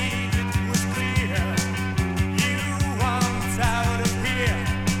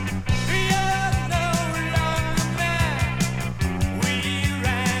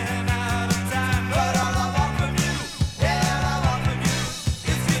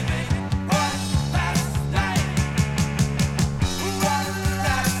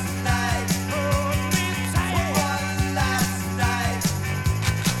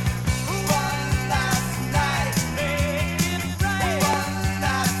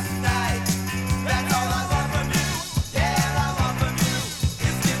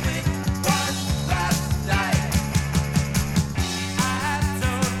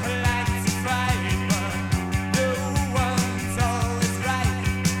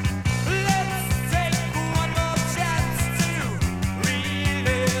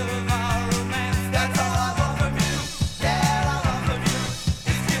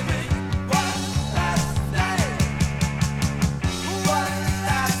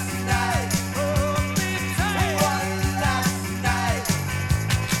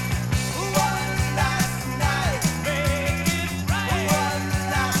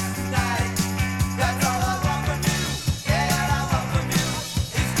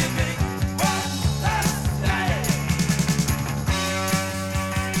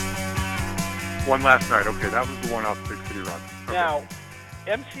 One Last Night. Okay, that was the one off Big City Rock. Okay. Now,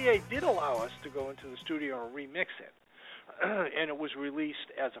 MCA did allow us to go into the studio and remix it, and it was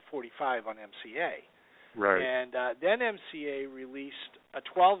released as a 45 on MCA. Right. And then MCA released a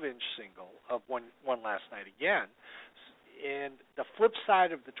 12-inch single of One Last Night again. And the flip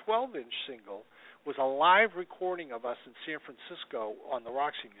side of the 12-inch single was a live recording of us in San Francisco on the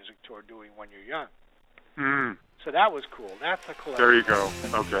Roxy music tour doing When You're Young. Mm. So that was cool. That's a collection. There you go.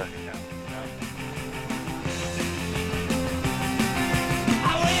 Okay. Yeah.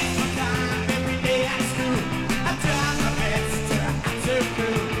 I waste my time every day at school. I try my best to answer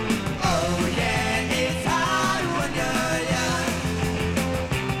through. Oh yeah, it's hard when you're young.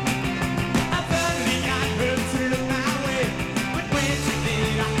 I finally got her to look my way, but when she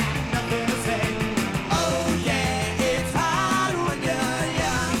did, I had nothing to say. Oh yeah, it's hard when you're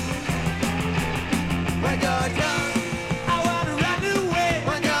young. When you're young, I wanna run away.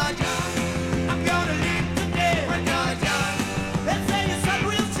 When you're young, I'm gonna leave today. When you're young, let's say the sun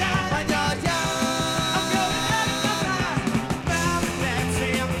will shine. When you're young, I'm gonna have a time. Mom and Dad say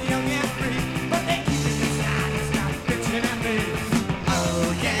I'm young and free, but they keep me inside and stop bitching at me.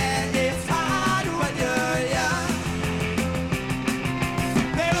 Oh yeah, it's hard when you're young.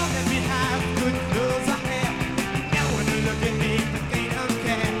 They won't let me have good clothes or hair. Now when they look at me, they don't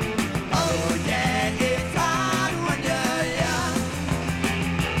care. Oh yeah, it's hard when you're young.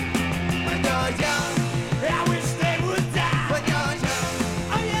 When you're young, I wish they would die. When you're young,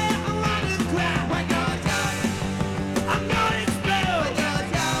 oh yeah, I wanna cry. When you're young, I'm gonna explode. When you're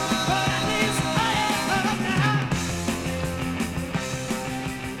young, but at least I am now.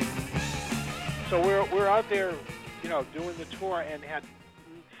 So we're out there, doing the tour, and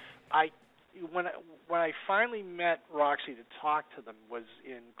when I finally met Roxy to talk to them was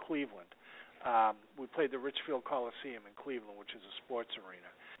in Cleveland. We played the Richfield Coliseum in Cleveland, which is a sports arena.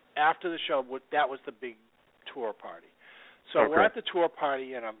 After the show, that was the big tour party. So we're at the tour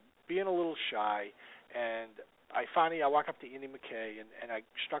party, and I'm being a little shy, and I walk up to Andy McKay, and I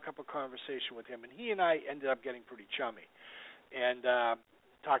struck up a conversation with him, and he and I ended up getting pretty chummy. And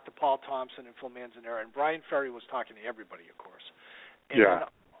talked to Paul Thompson and Phil Manzanera, and Brian Ferry was talking to everybody, of course. And Yeah.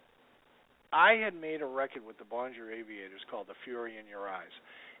 I had made a record with the Bon Jovi Aviators called The Fury in Your Eyes,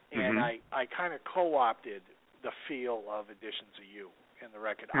 and I kind of co-opted the feel of Editions of You in the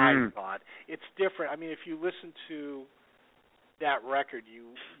record. I thought it's different. I mean, if you listen to that record,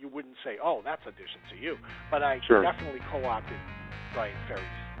 you wouldn't say, "Oh, that's Editions of You," but I definitely co-opted Brian Ferry's,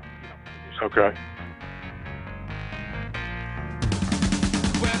 Editions. Okay.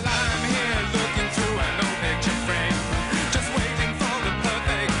 Well, I'm here looking through an old picture frame, just waiting for the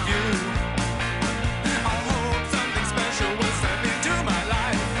perfect view. I hope something special will step into my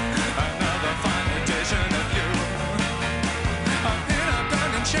life, another fine edition of you. A pin-up gun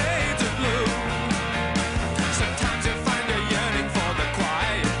in shades of blue. Sometimes you find you're yearning for the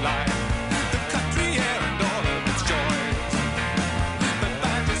quiet life, the country air and all of its joys. But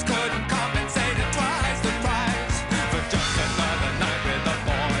I just couldn't compensate it twice the price for just another night with the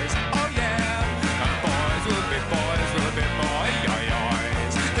boys. Oh yeah, boys will be boys,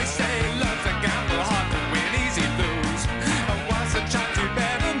 yoys. They say love's a gamble, hard to win, easy lose. What's the chance you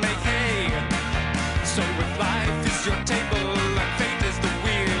better make hay? So if life is your table and fate is the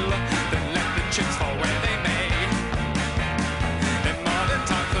wheel, then let the chips fall where they may. In modern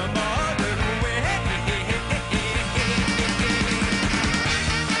times, the modern way.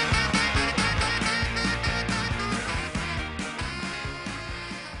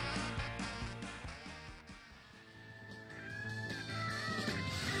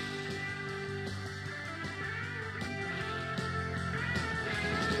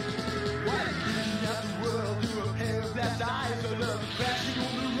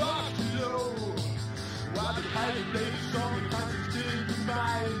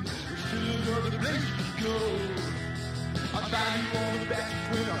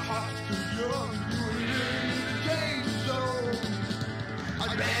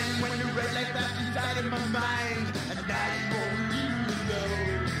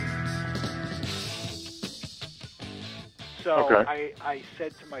 So Okay. I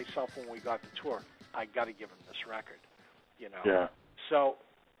said to myself when we got the tour, I got to give him this record, Yeah. So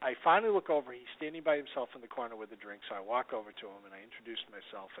I finally look over. He's standing by himself in the corner with a drink. So I walk over to him and I introduced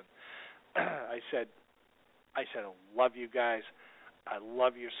myself, and I said, I love you guys. I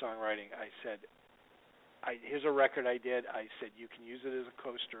love your songwriting. I said, here's a record I did. I said, you can use it as a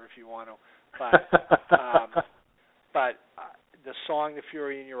coaster if you want to, but the song "The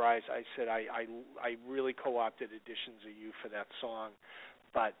Fury in Your Eyes," I said I really co-opted Editions of You for that song,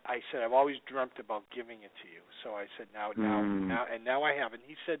 but I said I've always dreamt about giving it to you. So I said now I have. And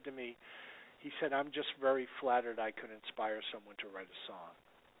he said to me, he said, I'm just very flattered I could inspire someone to write a song.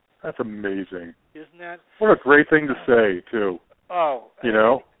 That's amazing. Isn't that? What a great thing to say, too. Oh. You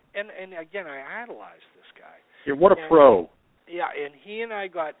know? And again, I idolized this guy. Yeah, what a pro. Yeah, and he and I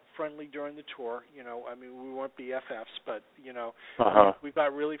got friendly during the tour. You know, I mean, we weren't BFFs, but, you know, we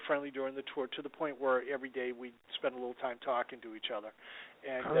got really friendly during the tour to the point where every day we'd spend a little time talking to each other.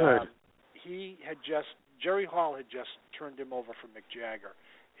 And he had Jerry Hall had just turned him over for Mick Jagger.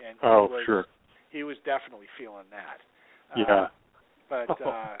 And he was definitely feeling that. Yeah. But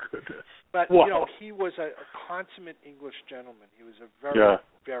goodness. But wow. You know, he was a consummate English gentleman. He was a very,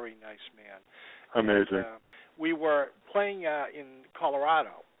 very nice man. Amazing. And, we were playing in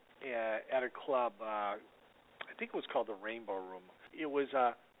Colorado at a club. I think it was called the Rainbow Room. It was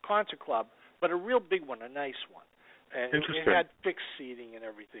a concert club, but a real big one, a nice one. And Interesting. it had fixed seating and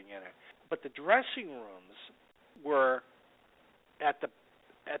everything in it. But the dressing rooms were at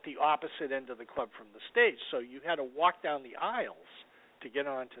the opposite end of the club from the stage, so you had to walk down the aisles to get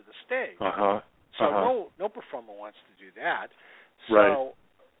onto the stage. So no performer wants to do that. So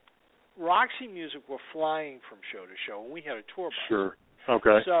Roxy Music were flying from show to show, and we had a tour bus. Sure.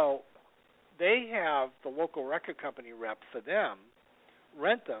 Okay. So they have the local record company rep for them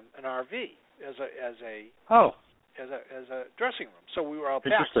rent them an RV as a dressing room. So we were out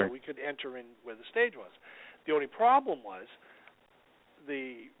back, so we could enter in where the stage was. The only problem was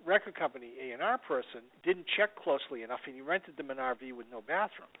the record company A&R person didn't check closely enough, and he rented them an RV with no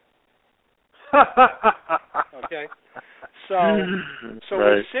bathroom. Okay, so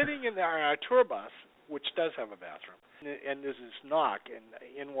we're sitting in our tour bus, which does have a bathroom, and there's this knock, and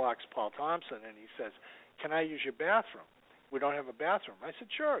in walks Paul Thompson, and he says, "Can I use your bathroom? We don't have a bathroom." I said,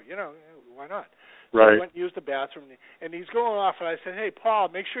 "Sure, you know, why not?" So I went and used the bathroom, and he's going off, and I said, "Hey, Paul,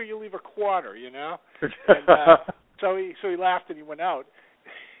 make sure you leave a quarter, you know." And so he laughed and he went out.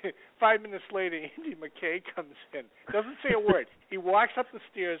 5 minutes later, Andy McKay comes in. Doesn't say a word. He walks up the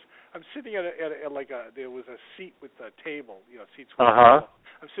stairs. I'm sitting there was a seat with a table, you know, seats with a table.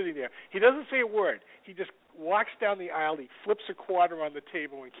 I'm sitting there. He doesn't say a word. He just walks down the aisle. He flips a quarter on the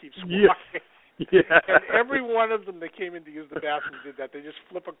table and keeps walking. Yeah. And every one of them that came in to use the bathroom did that. They just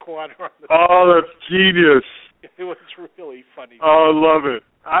flip a quarter on the table. Oh, that's genius. It was really funny. Oh, I love it.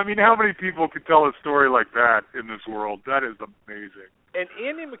 I mean, how many people could tell a story like that in this world? That is amazing. And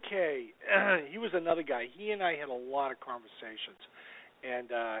Andy McKay, he was another guy. He and I had a lot of conversations. And,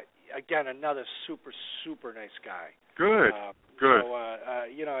 again, another super, super nice guy. Good. Good. So,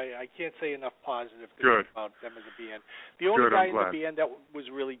 you know, I can't say enough positive things about them as a band. The only guy in the band that was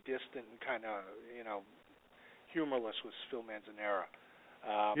really distant and kind of, you know, humorless was Phil Manzanera.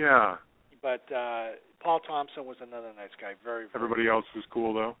 But Paul Thompson was another nice guy. Very, very Everybody else was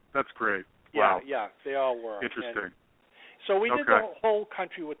cool, though? That's great. Yeah, wow. Yeah, they all were. Interesting. So we did the whole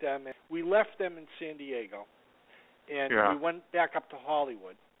country with them. And we left them in San Diego, and we went back up to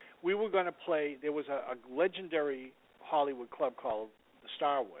Hollywood. We were going to play. There was a legendary Hollywood club called the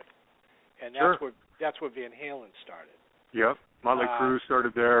Starwood, and that's where Van Halen started. Yep, Motley Crue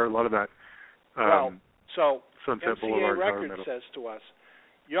started there. A lot of that. So Sunset MCA Boulevard Records says to us,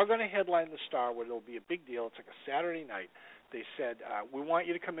 "You're going to headline the Starwood. It'll be a big deal. It's like a Saturday night." They said, "We want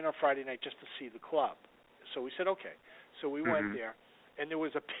you to come in on Friday night just to see the club." So we said, "Okay." So we went there, and there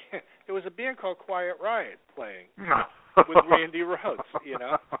was a band called Quiet Riot playing with Randy Rhoads, you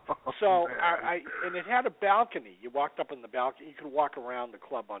know. So and it had a balcony. You walked up on the balcony. You could walk around the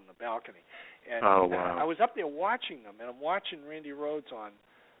club on the balcony. And I was up there watching them, and I'm watching Randy Rhoads on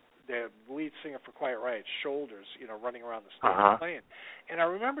the lead singer for Quiet Riot's shoulders, you know, running around the stage playing. And I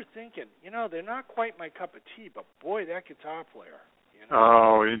remember thinking, you know, they're not quite my cup of tea, but boy, that guitar player. You know?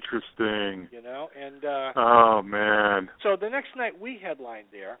 Oh, interesting. You know, and oh man. So the next night we headlined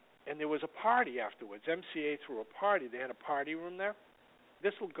there, and there was a party afterwards. MCA threw a party. They had a party room there.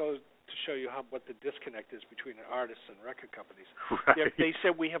 This will go to show you what the disconnect is between artists and record companies. Right. They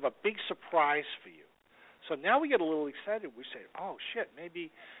said, "We have a big surprise for you." So now we get a little excited. We say, "Oh shit, maybe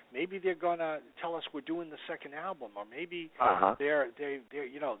they're gonna tell us we're doing the second album, or maybe they're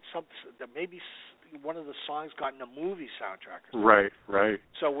you know maybe one of the songs got in a movie soundtrack." Or something. Right.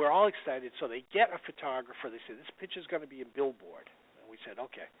 So we're all excited. So they get a photographer. They say, "This picture's going to be in Billboard." And we said,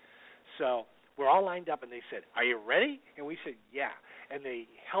 "Okay." So we're all lined up, and they said, "Are you ready?" And we said, "Yeah." And they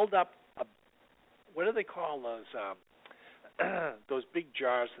held up what do they call those big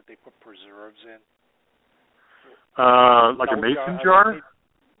jars that they put preserves in? Like a mason jar?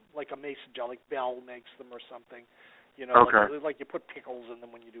 Like a mason jar, like Bell makes them or something. You know, like you put pickles in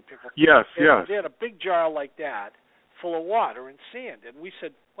them when you do pickles. Yes. They had a big jar like that full of water and sand. And we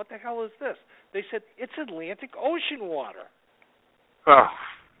said, "What the hell is this?" They said, "It's Atlantic Ocean water." Oh,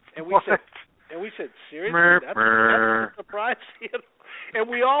 and we said, And we said, seriously? That's a surprise? And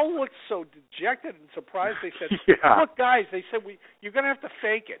we all looked so dejected and surprised. They said, look, guys, they said, you're going to have to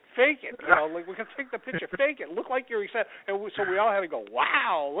fake it. Fake it. Like, we're going to take the picture. Fake it. Look like you're excited. And so we all had to go,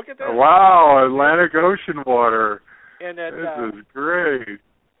 wow, look at this. Wow, Atlantic Ocean water. And then, this is great.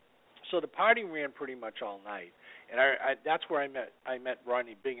 So the party ran pretty much all night. And that's where I met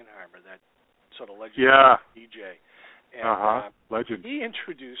Rodney Bingenheimer, that sort of legendary DJ. And legend. He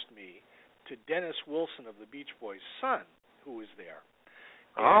introduced me to Dennis Wilson of the Beach Boys' son, who was there.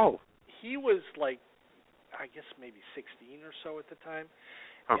 And he was like, I guess maybe 16 or so at the time.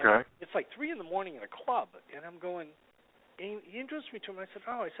 Okay. And it's like 3 in the morning in a club, and I'm going. And he introduced me to him. I said,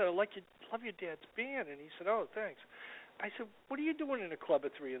 I love your dad's band. And he said, oh, thanks. I said, what are you doing in a club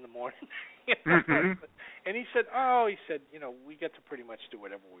at 3 in the morning? And he said, we get to pretty much do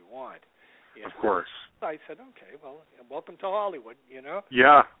whatever we want. Of course. I said, okay, well, welcome to Hollywood,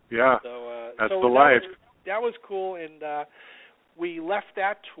 Yeah. So that's the life. That was cool, and we left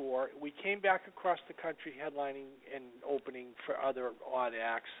that tour. We came back across the country headlining and opening for other odd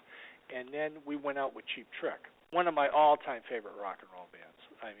acts, and then we went out with Cheap Trick, one of my all-time favorite rock and roll bands.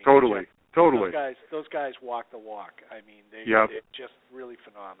 I mean, Totally. Those guys walk the walk. I mean, they're just really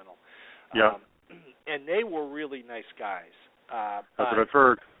phenomenal. Yeah. And they were really nice guys. That's what I've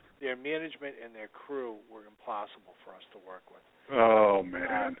heard. Their management and their crew were impossible for us to work with. Oh,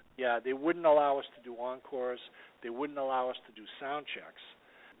 man. They wouldn't allow us to do encores. They wouldn't allow us to do sound checks.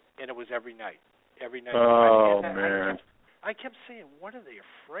 And it was every night. Every night. Oh, man. I kept saying, what are they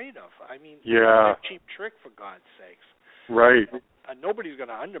afraid of? I mean, yeah. Cheap Trick, for God's sakes. Right. Nobody's going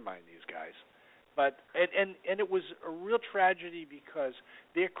to undermine these guys. But and it was a real tragedy because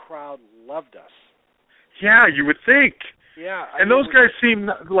their crowd loved us. Yeah, you would think. Yeah. And those guys seem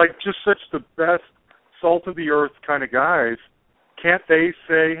like just such the best salt of the earth kind of guys. Can't they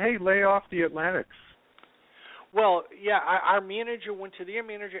say, hey, lay off the Atlantics? Well, yeah, our manager went to their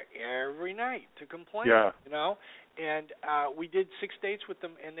manager every night to complain, and we did 6 dates with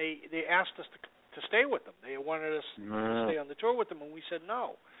them, and they asked us to stay with them. They wanted us to stay on the tour with them, and we said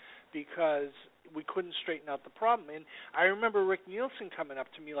no, because we couldn't straighten out the problem. And I remember Rick Nielsen coming up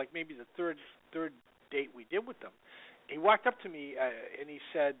to me, like maybe the third date we did with them. He walked up to me, and he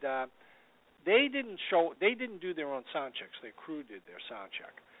said, they didn't do their own sound checks. Their crew did their sound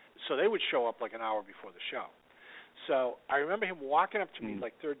check. So they would show up like an hour before the show. So I remember him walking up to me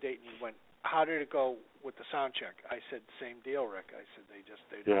like third date, and he went, how did it go with the sound check? I said, same deal, Rick. I said, they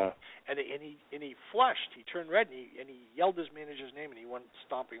and he flushed. He turned red, and he yelled his manager's name, and he went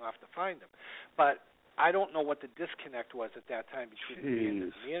stomping off to find him. But I don't know what the disconnect was at that time between the band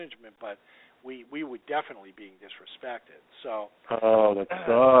and the management, but we were definitely being disrespected. So that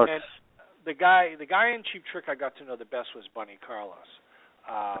sucks. And the guy in Cheap Trick I got to know the best was Bunny Carlos.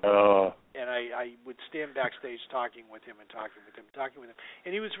 And I would stand backstage talking with him,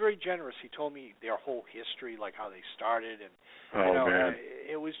 and he was very generous. He told me their whole history, like how they started, and man.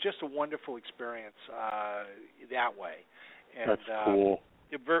 It was just a wonderful experience that way. And, that's cool.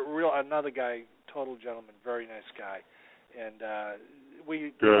 Another guy, total gentleman, very nice guy, and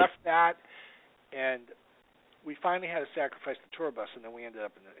we left that, and we finally had to sacrifice the tour bus, and then we ended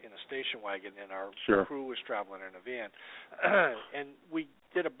up in a station wagon, and our crew was traveling in a van. And we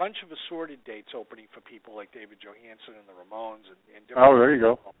did a bunch of assorted dates opening for people like David Johansen and the Ramones and different there you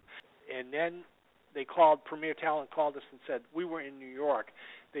go. And then Premier Talent called us and said, we were in New York.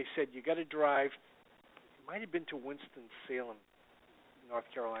 They said, you got to drive, it might have been to Winston-Salem, North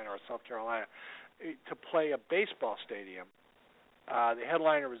Carolina or South Carolina, to play a baseball stadium. The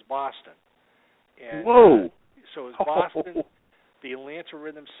headliner is Boston. And, whoa. So it was Boston, the Atlanta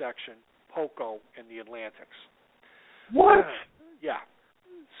Rhythm Section, Poco, and the Atlantics. What? Yeah.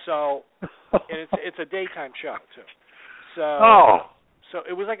 So, and it's a daytime show too. So, so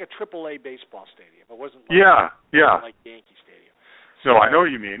it was like a AAA baseball stadium. It wasn't like Yankee Stadium. So I know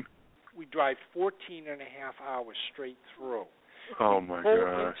what you mean. We drive 14 and a half hours straight through. Oh my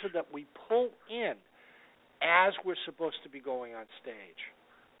gosh. We pull in as we're supposed to be going on stage.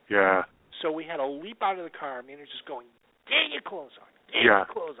 Yeah. So we had to leap out of the car. Manager's going, get your clothes on. Get your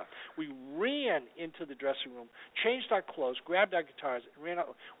clothes on. We ran into the dressing room, changed our clothes, grabbed our guitars, and ran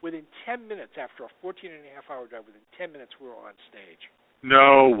out. Within 10 minutes, after a 14-and-a-half-hour drive, within 10 minutes we were on stage.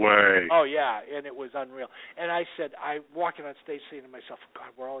 No way. Oh, yeah, and it was unreal. And I said, I'm walking on stage saying to myself,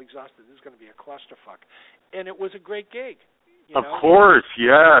 God, we're all exhausted. This is going to be a clusterfuck. And it was a great gig. Of course,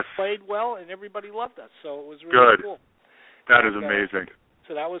 yes. We played well, and everybody loved us, so it was really cool. That is amazing.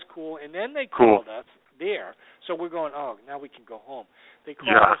 So that was cool. And then they called us there. So we're going, now we can go home. They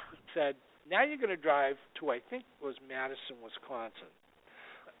called us and said, now you're going to drive to, I think it was Madison, Wisconsin.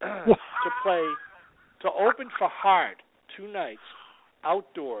 to open for Heart 2 nights,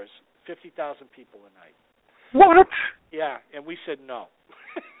 outdoors, 50,000 people a night. What? Yeah, and we said no.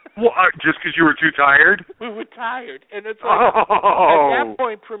 Well, just because you were too tired? We were tired, and it's like at that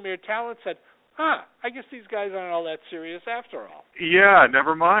point, Premier Talent said, I guess these guys aren't all that serious after all. Yeah,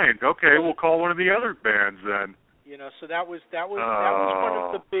 never mind. Okay, we'll call one of the other bands then. So that was one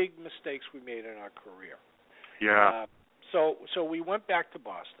of the big mistakes we made in our career. Yeah. So we went back to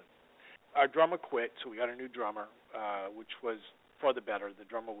Boston. Our drummer quit, so we got a new drummer, which was for the better. The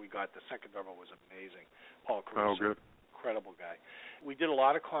drummer we got, the second drummer, was amazing. Paul Caruso. Oh, good. Incredible guy. We did a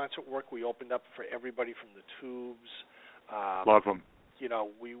lot of concert work. We opened up for everybody from the Tubes. Love them.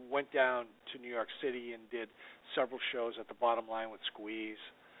 We went down to New York City and did several shows at the Bottom Line with Squeeze.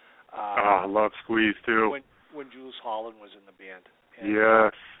 I love Squeeze, too. When Jules Holland was in the band. And,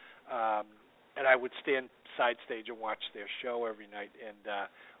 yes. And I would stand side stage and watch their show every night,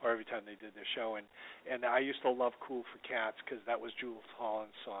 or every time they did their show. And I used to love Cool for Cats because that was Jules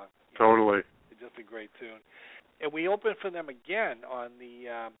Holland's song. Totally. It's just a great tune. And we opened for them again on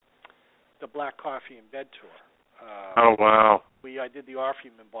the Black Coffee in Bed tour. Oh, wow. I did the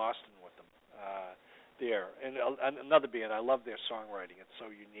Orpheum in Boston with them there. And another band, I love their songwriting. It's so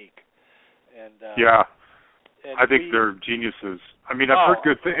unique. And yeah. And I think they're geniuses. I mean, I've heard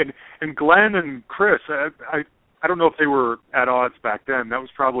good things. And Glenn and Chris, I don't know if they were at odds back then. That was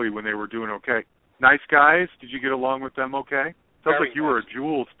probably when they were doing okay. Nice guys. Did you get along with them okay? Sounds like you were a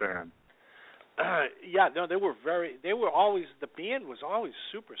Jules fan. Yeah, no, they were always, the band was always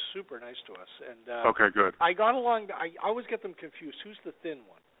super, super nice to us. And okay, good. I got along, I always get them confused. Who's the thin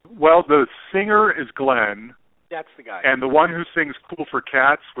one? Well, the singer is Glenn. That's the guy. And the one who sings Cool for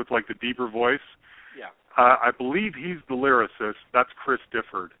Cats with, like, the deeper voice. Yeah. I believe he's the lyricist. That's Chris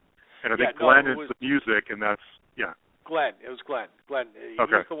Difford. And I think Glenn is the music, and that's, Glenn. It was Glenn. He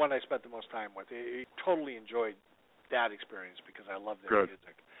was the one I spent the most time with. I totally enjoyed that experience because I love their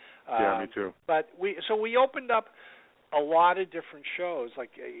music. Yeah, me too. But we opened up a lot of different shows. Like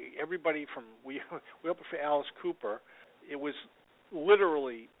everybody from we opened for Alice Cooper. It was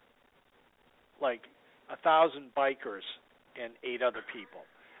literally like 1,000 bikers and 8 other people.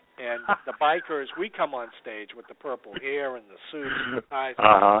 And the bikers, we come on stage with the purple hair and the suits and the ties,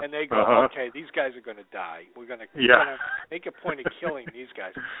 and they go, okay, these guys are going to die. We're going to make a point of killing these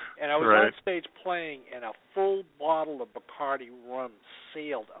guys. And I was on stage playing, and a full bottle of Bacardi rum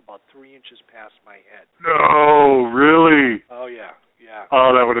sailed about 3 inches past my head. No, really? Oh, yeah.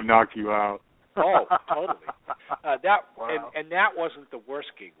 Oh, that would have knocked you out. Oh, totally. And that wasn't the worst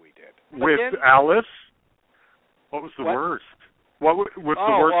gig we did. But with Alice? What was the worst? What was the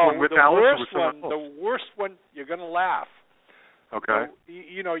worst one with Alice? The worst one, you're going to laugh. Okay.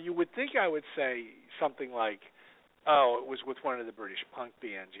 So, you would think I would say something like, it was with one of the British punk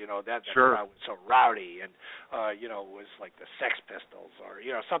bands, that crowd was so rowdy, and, it was like the Sex Pistols, or,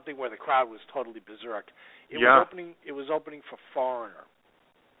 something where the crowd was totally berserk. It was opening for Foreigner.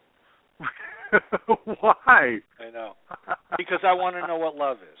 Why? I know. Because I want to know what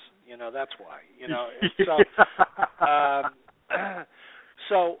love is. That's why.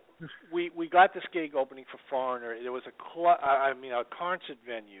 So we got this gig opening for Foreigner. There was a concert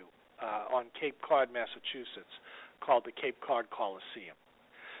venue on Cape Cod, Massachusetts, called the Cape Cod Coliseum.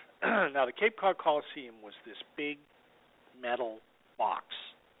 Now, the Cape Cod Coliseum was this big metal box,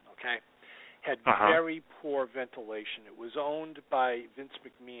 okay? Had very poor ventilation. It was owned by Vince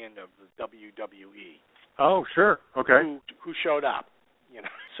McMahon of the WWE. Oh, sure. Okay. Who showed up,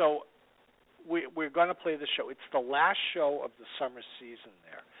 So we're going to play the show. It's the last show of the summer season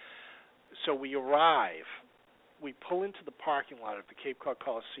there. So we arrive. We pull into the parking lot of the Cape Cod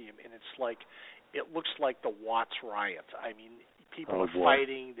Coliseum, and it looks like the Watts riots. I mean, people are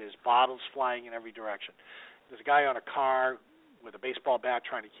fighting. There's bottles flying in every direction. There's a guy on a car with a baseball bat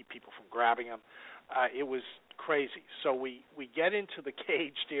trying to keep people from grabbing him. It was crazy. So we get into the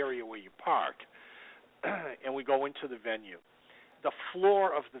caged area where you park, and we go into the venue. The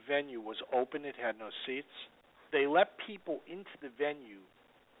floor of the venue was open. It had no seats. They let people into the venue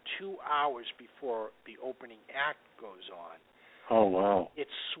 2 hours before the opening act goes on. Oh, wow.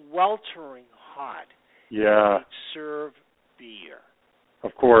 It's sweltering hot. Yeah. They serve beer.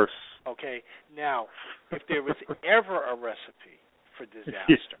 Of course. Okay. Now, if there was ever a recipe for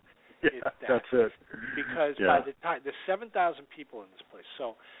disaster, it's that. That's it. Because by the time, there's 7,000 people in this place.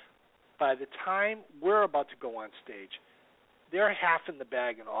 So by the time we're about to go on stage, they're half in the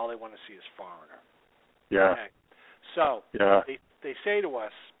bag, and all they want to see is Foreigner. Yeah. Okay. So they say to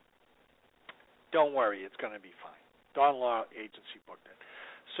us, don't worry, it's going to be fine. Don Law Agency booked it.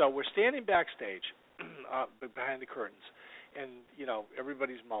 So we're standing backstage behind the curtains, and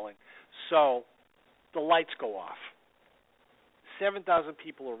everybody's mulling. So the lights go off. 7,000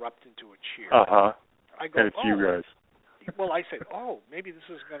 people erupt into a cheer. Uh-huh. I go, And it's you guys. Well, I said, maybe this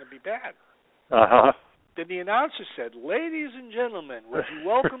is going to be bad. Uh-huh. Then the announcer said, "Ladies and gentlemen, would you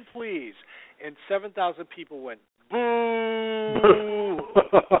welcome, please?" And 7,000 people went, boo.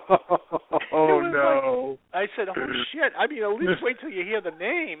 Oh, no. I said, oh, shit. I mean, at least wait till you hear the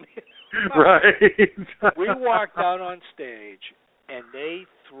name. Right. We walked out on stage, and they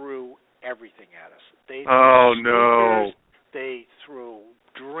threw everything at us. They threw Oh, speakers, no. They threw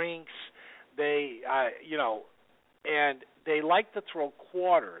drinks. They, and they like to throw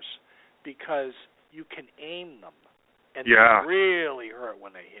quarters because you can aim them, and Yeah. they really hurt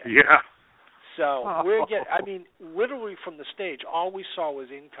when they hit. Yeah. So literally from the stage, all we saw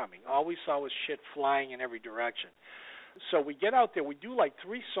was incoming. All we saw was shit flying in every direction. So we get out there, we do like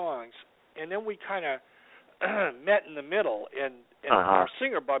 3 songs, and then we kind of met in the middle, and our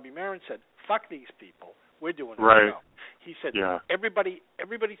singer, Bobby Marin, said, "Fuck these people. We're doing a show." He said, everybody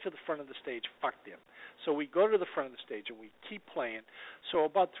to the front of the stage, fuck them. So we go to the front of the stage, and we keep playing. So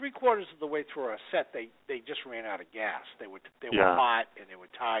about 3/4 of the way through our set, they just ran out of gas. They were hot, and they were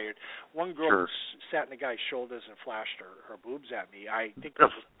tired. One girl sat in the guy's shoulders and flashed her boobs at me. I think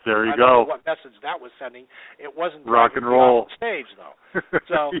there you I go. don't know what message that was sending. It wasn't rock and roll on stage, though.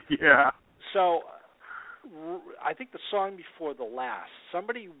 So yeah. So I think the song before the last,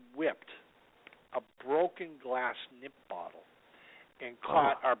 somebody whipped a broken glass nip bottle and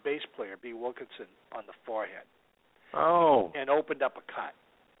caught our bass player, B. Wilkinson, on the forehead. Oh. And opened up a cut,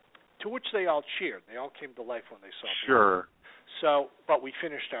 to which they all cheered. They all came to life when they saw blood. Sure. So, but we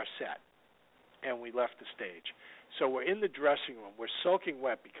finished our set, and we left the stage. So we're in the dressing room. We're soaking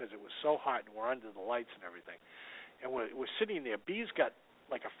wet because it was so hot, and we're under the lights and everything. And we're sitting there. B's got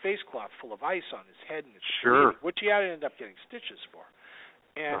like a face cloth full of ice on his head, and it's bleeding, which he had to end up getting stitches for.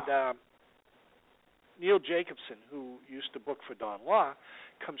 And Neil Jacobson, who used to book for Don Law,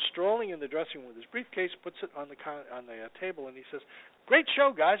 comes strolling in the dressing room with his briefcase, puts it on the table, and he says, "Great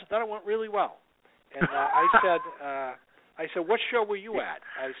show, guys. I thought it went really well." And I said, "What show were you at?"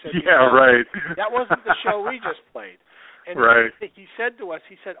 I said, right. That wasn't the show we just played. And he said to us,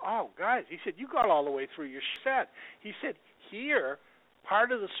 he said, "Oh, guys," he said, "you got all the way through your set." He said, "Here,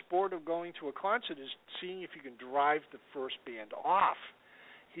 part of the sport of going to a concert is seeing if you can drive the first band off."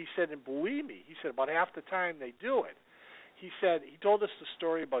 He said, and believe me, he said, about half the time they do it. He said, he told us the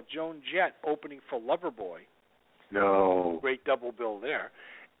story about Joan Jett opening for Loverboy. No. Great double bill there.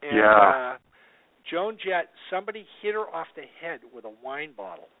 And Joan Jett, somebody hit her off the head with a wine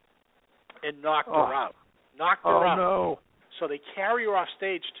bottle and knocked her out. Knocked her out. No. So they carry her off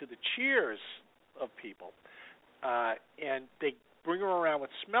stage to the cheers of people, and they bring her around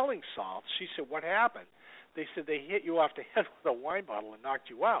with smelling salts. She said, "What happened?" They said, "They hit you off the head with a wine bottle and knocked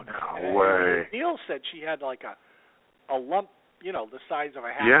you out." No way. Neil said she had like a lump, the size of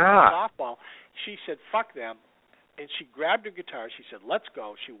a half softball. She said, "Fuck them." And she grabbed her guitar. She said, "Let's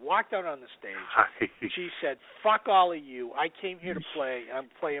go." She walked out on the stage. She said, "Fuck all of you. I came here to play, and I'm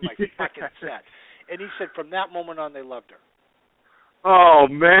playing my fucking set." And he said from that moment on, they loved her. Oh,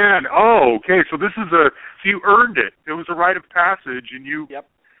 man. Oh, okay. So this is so you earned it. It was a rite of passage, and you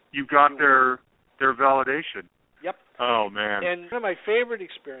got their validation. Yep. Oh, man. And one of my favorite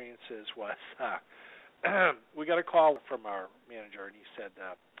experiences was we got a call from our manager, and he said,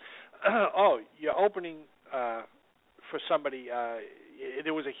 you're opening for somebody.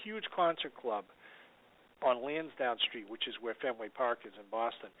 There was a huge concert club on Lansdowne Street, which is where Fenway Park is in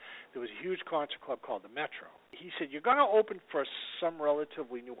Boston. There was a huge concert club called the Metro. He said, "You're going to open for some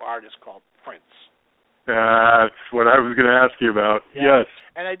relatively new artist called Prince." That's what I was going to ask you about. Yes.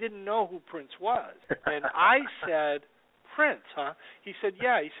 And I didn't know who Prince was. And I said, "Prince, huh?" He said,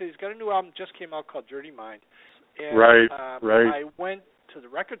 "Yeah." He said, "He's got a new album, just came out, called Dirty Mind." And, right. I went to the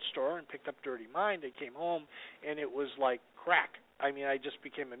record store and picked up Dirty Mind. I came home, and it was like crack. I mean, I just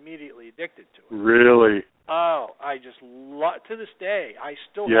became immediately addicted to it. Really? Oh, I just to this day, I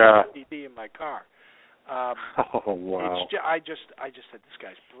still have the CD in my car. Oh, wow. I just said, this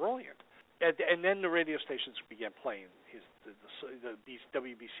guy's brilliant. And then the radio stations began playing these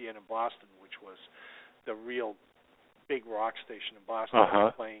WBCN in Boston, which was the real big rock station in Boston,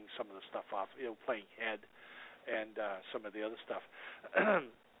 playing some of the stuff off, playing Head and some of the other stuff.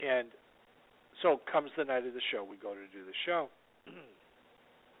 And so comes the night of the show. We go to do the show.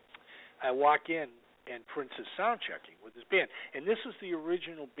 I walk in, and Prince is sound checking with his band. And this is the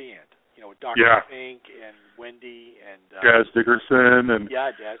original band, with Dr. Fink and Wendy and Jazz Dickerson and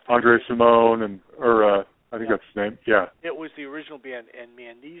Andre Simone I think that's his name. Yeah. It was the original band, and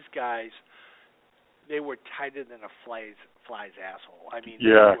man, these guys, they were tighter than a fly's Sly's asshole. I mean,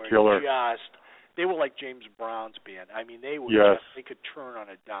 Yeah, they were killer. they were like James Brown's band. I mean, they were Yes. they could turn on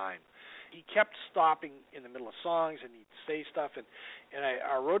a dime. He kept stopping in the middle of songs, and he'd say stuff, and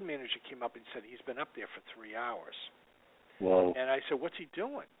our road manager came up and said he's been up there for 3 hours. Whoa. And I said, what's he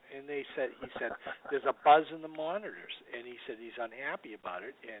doing? And he said, there's a buzz in the monitors, and he said he's unhappy about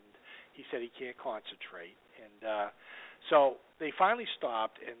it, and he said he can't concentrate, and so they finally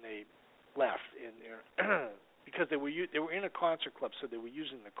stopped and they left, and because they were in a concert club, so they were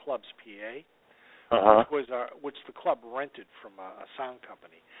using the club's PA, which the club rented from a sound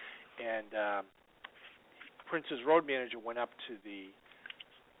company. And Prince's road manager went up to the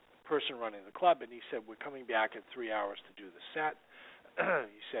person running the club, and he said, we're coming back in 3 hours to do the set.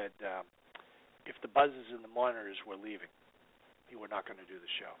 He said, if the buzz is in the monitors, we're leaving. We're not going to do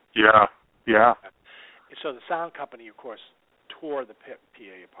the show. Yeah, yeah. And so the sound company, of course, tore the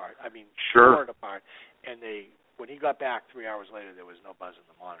PA apart. I mean, sure. tore it apart. And when he got back 3 hours later, there was no buzz in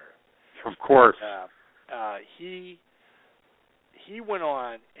the monitor. Of course. He went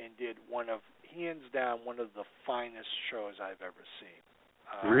on and did hands down, one of the finest shows I've ever seen.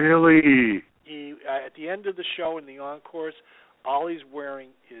 Really? He at the end of the show in the encores, all he's wearing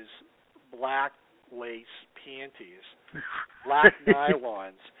is black lace panties, black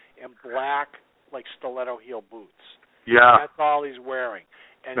nylons, and black like stiletto heel boots. Yeah. That's all he's wearing.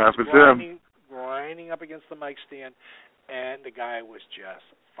 And that he's was grinding up against the mic stand, and the guy was just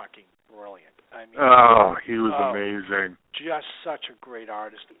fucking brilliant. I mean, he was amazing. Just such a great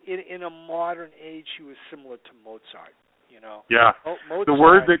artist. In a modern age, he was similar to Mozart. You know. Yeah. Mozart, the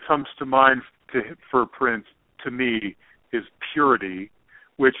word that comes to mind for Prince to me is purity,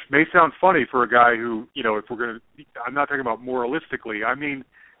 which may sound funny for a guy who, you know, if we're going to, I'm not talking about moralistically. I mean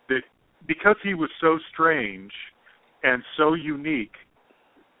that because he was so strange and so unique,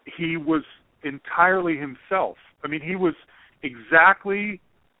 he was entirely himself. I mean, he was exactly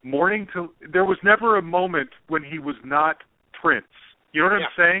there was never a moment when he was not Prince. You know what I'm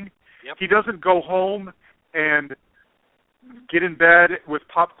saying? Yep. He doesn't go home and get in bed with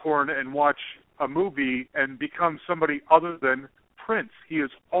popcorn and watch a movie and become somebody other than Prince. He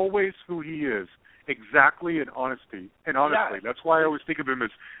is always who he is, exactly in honesty. And honestly, that's why I always think of him as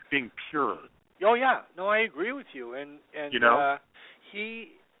being pure. Oh yeah, no, I agree with you. And you know, he,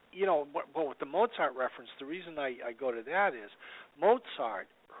 you know, well, with the Mozart reference, the reason I go to that is Mozart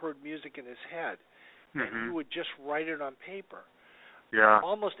heard music in his head, and he would just write it on paper. Yeah.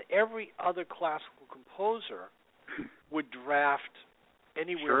 Almost every other classical composer would draft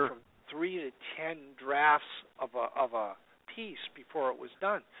anywhere from 3 to 10 drafts of a piece before it was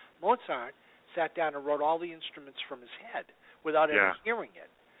done. Mozart sat down and wrote all the instruments from his head without ever hearing it.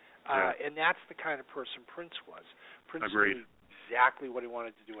 And that's the kind of person Prince was. Prince knew exactly what he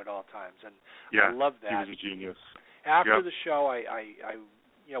wanted to do at all times, and I love that. He was a genius. After the show, I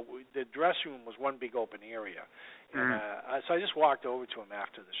you know, the dressing room was one big open area, and so I just walked over to him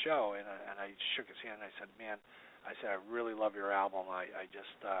after the show, and I shook his hand, and I said, "Man," I said, "I really love your album. I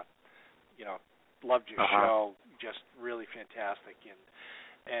just you know, loved your show. Just really fantastic."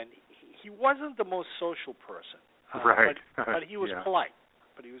 And he wasn't the most social person, but he was polite.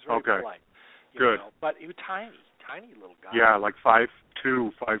 But he was very polite. You know, but he was tiny little guy. Yeah, like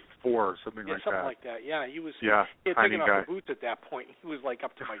 5'2", 5'4", something like that. Something like that. Yeah, he was. Yeah, he had taken off the boots at that point. He was like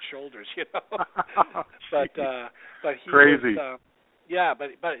up to my shoulders, you know. but he crazy. Was,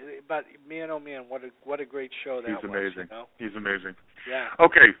 but man, oh man, what a great show that was. He's amazing. You know? He's amazing. Yeah.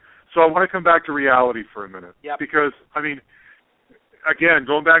 Okay, so I want to come back to reality for a minute. Yep. Because I mean, again,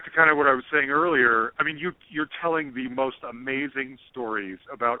 going back to kind of what I was saying earlier, I mean, you're telling the most amazing stories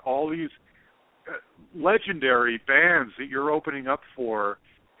about all these legendary bands that you're opening up for,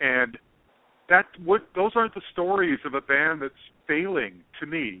 and those aren't the stories of a band that's failing to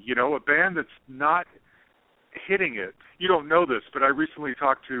me. You know, a band that's not hitting it. You don't know this, but I recently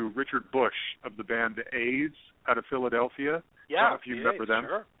talked to Richard Bush of the band The A's out of Philadelphia. Yeah, I don't know if you remember them.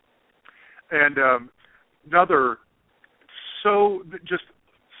 Sure. And another just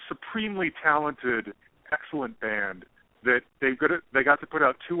supremely talented, excellent band that they got to put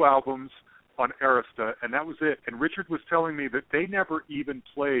out 2 albums on Arista, and that was it. And Richard was telling me that they never even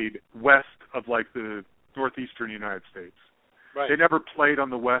played west of like the northeastern United States. Right. They never played on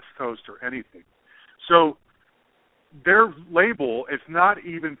the West Coast or anything. So their label is not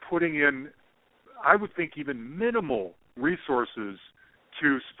even putting in, I would think, even minimal resources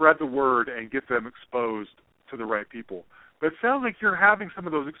to spread the word and get them exposed to the right people. But it sounds like you're having some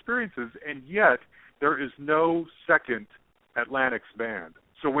of those experiences, and yet there is no second Atlantic's band.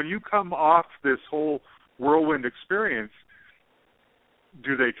 So when you come off this whole whirlwind experience,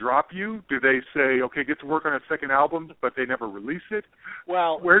 do they drop you? Do they say, okay, get to work on a second album, but they never release it?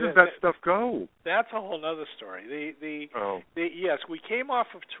 Well, where does that stuff go? That's a whole other story. Yes, we came off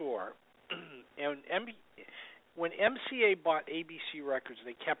of tour, and when MCA bought ABC Records,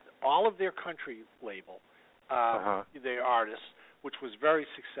 they kept all of their country label, their artists, which was very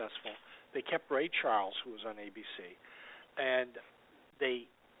successful. They kept Ray Charles, who was on ABC, and they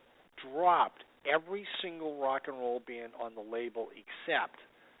dropped every single rock and roll band on the label except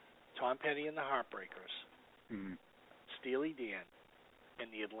Tom Petty and the Heartbreakers, Steely Dan,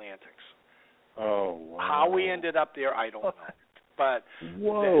 and the Atlantics. Oh, wow. How we ended up there, I don't know. But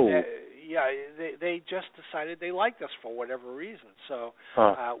they just decided they liked us for whatever reason. So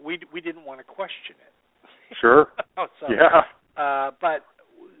we didn't want to question it. Sure. So, yeah. But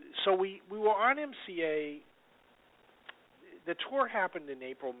so we were on MCA. The tour happened in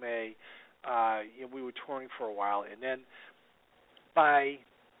April, May. We were touring for a while, and then by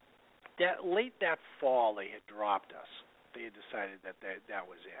late that fall, they had dropped us. They had decided that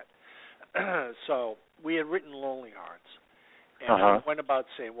was it. So we had written Lonely Hearts, and we went about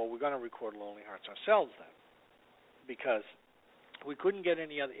saying, well, we're going to record Lonely Hearts ourselves then, because we couldn't get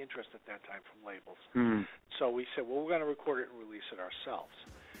any other interest at that time from labels. So we said, well, we're going to record it and release it ourselves.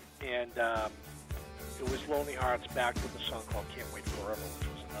 And it was Lonely Hearts backed with a song called Can't Wait Forever, which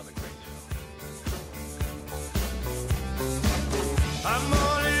was another great song. I'm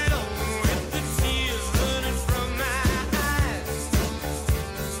all alone with the tears running from my eyes.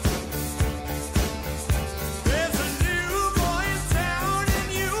 There's a new boy in town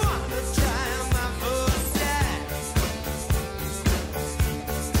and you want to try my first sight.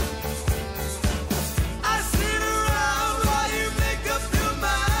 I sit around while you make up your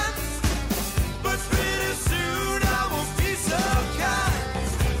mind, but pretty soon I won't be so kind.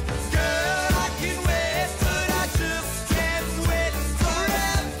 Girl, I can wait, but I just can't wait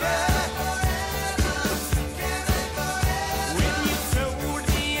forever. When you told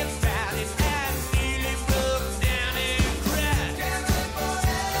me about it, I nearly broke down and cried.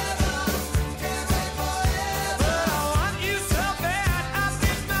 But I want you so bad, I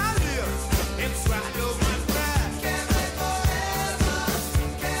bit my lip and swallowed my pride.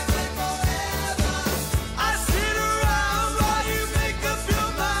 I sit around while you make up your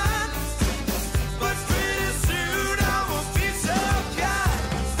mind, but pretty soon I won't be so kind.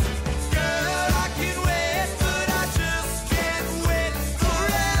 Girl, I can wait, but I just can't wait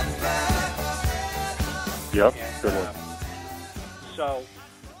forever. Yep, And, good one. So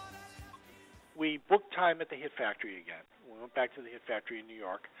we booked time at the Hit Factory again. We went back to the Hit Factory in New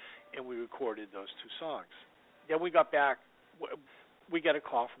York, and we recorded those two songs. Then we got back. We got a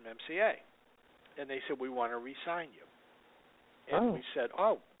call from MCA, and they said, we want to re-sign you. And we said,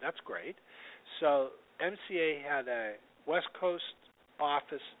 oh, that's great. So MCA had a West Coast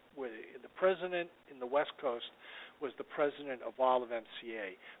office where the president in the West Coast was the president of all of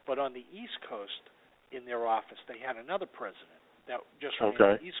MCA. But on the East Coast, in their office, they had another president that just ran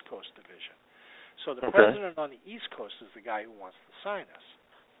the East Coast division. So the president on the East Coast is the guy who wants to sign us.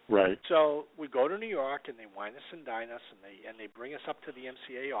 Right. So we go to New York, and they wine us and dine us, and they bring us up to the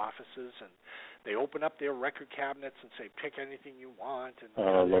MCA offices, and they open up their record cabinets and say, pick anything you want, and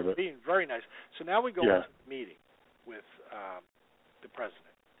I love they're it. being very nice. So now we go into the meeting with the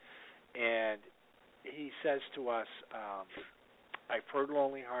president, and he says to us, I've heard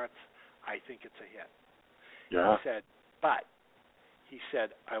Lonely Hearts. I think it's a hit. Yeah. He said,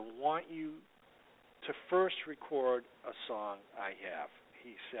 I want you to first record a song I have.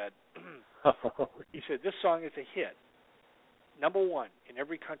 He said, this song is a hit, number one in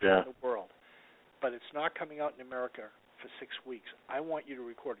every country in the world, but it's not coming out in America for 6 weeks. I want you to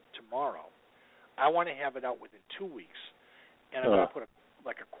record it tomorrow. I want to have it out within 2 weeks, and I'm going to put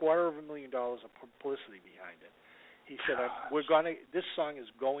like $250,000 of publicity behind it. He said, this song is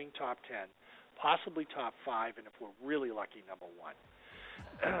going top 10, possibly top 5, and if we're really lucky, number 1.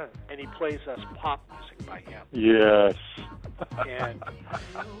 And he plays us pop music by him. Yes. And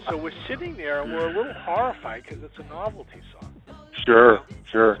so we're sitting there, and we're a little horrified because it's a novelty song. Sure,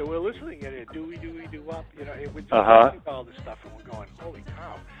 sure. So we're listening at it, do-we-do-we-do-up, we're just listening to all this stuff, and we're going, holy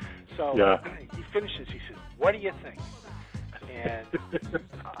cow. So he finishes, he says, what do you think? And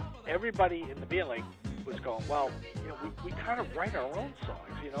everybody in the band was going, well, we kind of write our own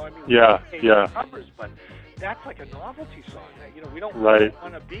songs, we make covers, but that's like a novelty song. We don't really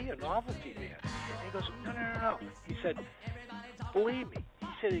want to be a novelty band. And he goes, no. He said, believe me. He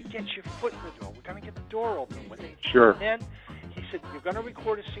said, it gets your foot in the door. We're going to get the door open with it. Sure. And then he said, you're going to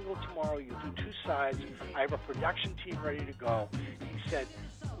record a single tomorrow. You'll do 2 sides. I have a production team ready to go. He said,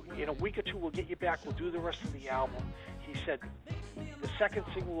 in a week or 2, we'll get you back. We'll do the rest of the album. He said, the second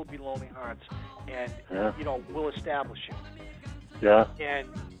single will be Lonely Hearts, and we'll establish you. Yeah. And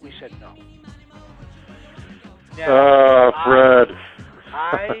we said no. Fred.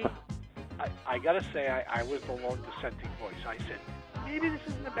 I gotta say, I was the lone dissenting voice. I said, maybe this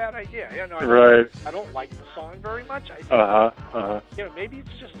isn't a bad idea. I don't like the song very much. I said, maybe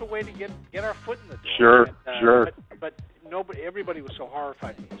it's just a way to get our foot in the door. Sure. But everybody was so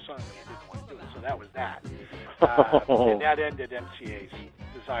horrified with the song that they didn't want to do it. So that was that. And that ended MCA's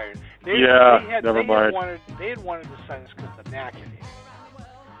desire. Never mind. They had wanted to sign us because the Knack had hit.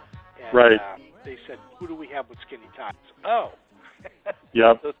 And, right. They said, who do we have with skinny ties? Oh.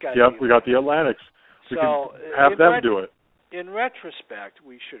 Yep. We got the Atlantics. We can have them do it. In retrospect,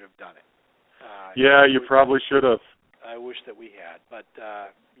 we should have done it. You probably should have. I wish that we had, but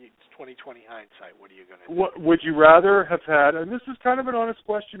it's 20/20 hindsight. What are you going to do? Would you rather have had? And this is kind of an honest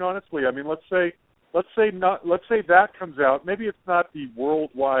question, honestly. I mean, let's say that comes out. Maybe it's not the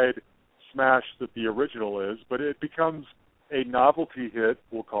worldwide smash that the original is, but it becomes a novelty hit,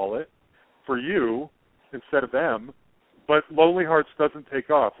 we'll call it, for you instead of them. But Lonely Hearts doesn't take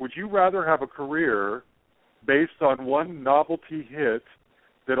off. Would you rather have a career based on one novelty hit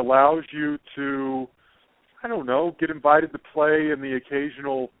that allows you to, I don't know, get invited to play in the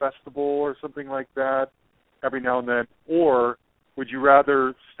occasional festival or something like that every now and then? Or would you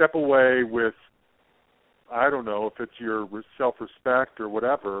rather step away with, I don't know, if it's your self-respect or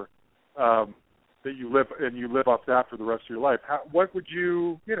whatever, that you live off that for the rest of your life? What would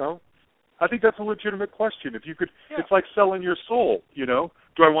you, I think that's a legitimate question. If you could, it's like selling your soul,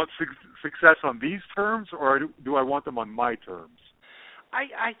 Do I want success on these terms, or do I want them on my terms?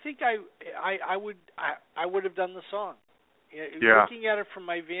 I think I would have done the song. Looking at it from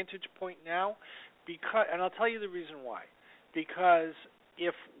my vantage point now, and I'll tell you the reason why. Because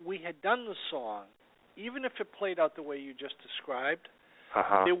if we had done the song, even if it played out the way you just described,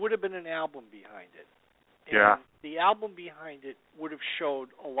 there would have been an album behind it. And the album behind it would have showed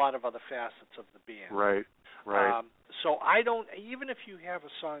a lot of other facets of the band. Right. So I don't, even if you have a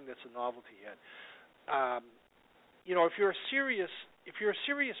song that's a novelty hit, if you're a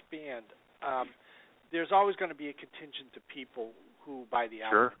serious band, there's always going to be a contingent of people who buy the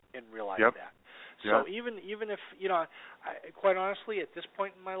album and realize that. So even if, quite honestly, at this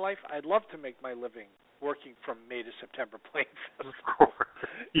point in my life, I'd love to make my living working from May to September playing festivals. Of course.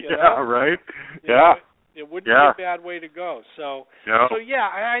 Right? It wouldn't be a bad way to go. So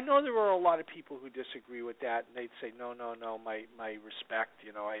I know there were a lot of people who disagree with that, and they'd say, no, my respect,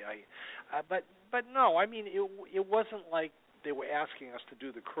 but no, I mean, it wasn't like they were asking us to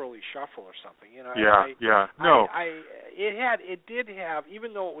do the Curly Shuffle or something, No. It did have,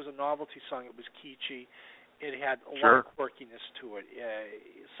 even though it was a novelty song, it was kitschy. It had a lot of quirkiness to it.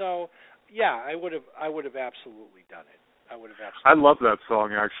 I would have absolutely done it. I love that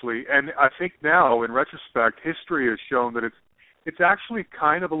song, actually, and I think now, in retrospect, history has shown that it's actually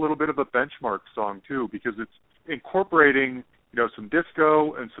kind of a little bit of a benchmark song too, because it's incorporating some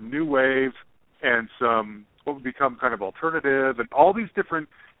disco and some new wave and some what would become kind of alternative and all these different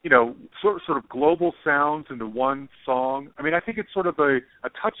sort of global sounds into one song. I mean, I think it's sort of a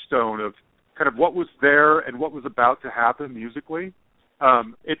touchstone of kind of what was there and what was about to happen musically.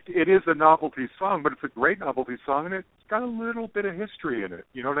 It is a novelty song, but it's a great novelty song, and it's got a little bit of history in it.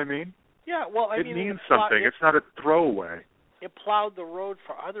 You know what I mean? Yeah, well, it means something. It's not a throwaway. It plowed the road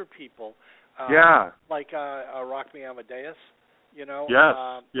for other people. Like Rock Me Amadeus,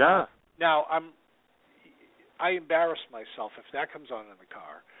 Yes. Now, I embarrass myself if that comes on in the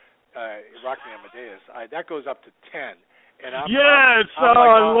car. Rock Me Amadeus, that goes up to 10. And I'm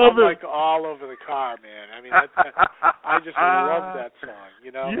like all over the car, man. I mean, I just love that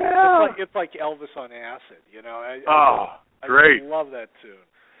song. It's like Elvis on acid. Great! I love that tune.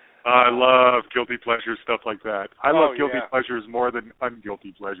 I love guilty pleasures, stuff like that. I love guilty pleasures more than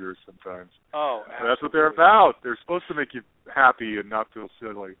unguilty pleasures sometimes. Oh, absolutely. That's what they're about. They're supposed to make you happy and not feel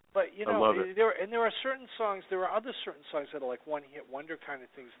silly. But I love it. There are certain songs. There are other certain songs that are like one-hit wonder kind of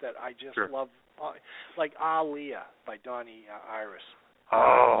things that I just love. Like Aaliyah by Donnie Iris.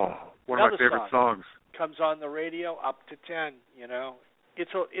 Oh, one of my favorite songs. Comes on the radio, up to 10.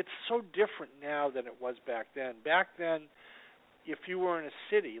 It's so different now than it was back then. Back then, if you were in a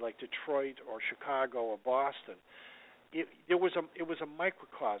city like Detroit or Chicago or Boston, it was a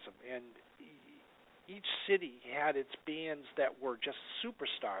microcosm, and each city had its bands that were just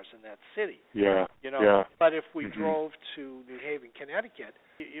superstars in that city. But if we drove to New Haven, Connecticut,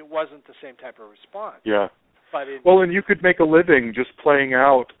 it wasn't the same type of response. But and you could make a living just playing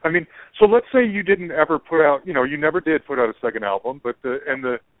out. I mean, so let's say you didn't ever put out, you never did put out a second album, but did,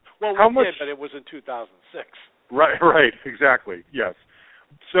 but it was in 2006. Right, exactly, yes.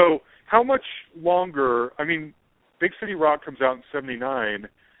 So how much longer, I mean, Big City Rock comes out in 79.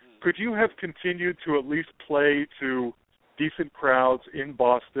 Could you have continued to at least play to decent crowds in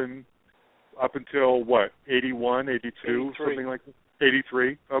Boston up until, 81, 82, 83. something like that?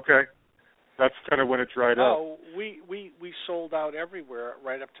 83, okay. That's kind of when it dried up. Oh, we sold out everywhere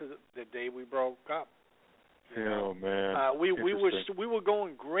right up to the day we broke up. Oh, man. We were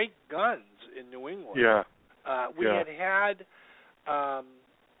going great guns in New England. Yeah. We had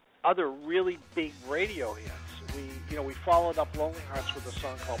other really big radio hits. We followed up Lonely Hearts with a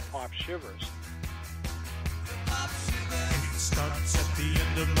song called Pop Shivers. It starts at the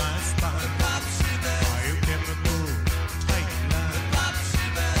end of my spine. Biochemical tight line.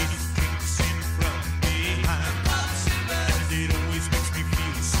 It kicks in from behind. And it always makes me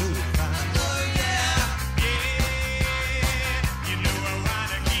feel so fine. Yeah, you know I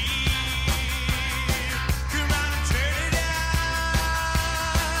wanna hear. Come on and turn it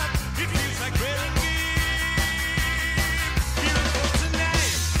up. It feels like wedding gift. Beautiful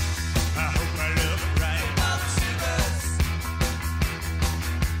tonight. I hope I love it right.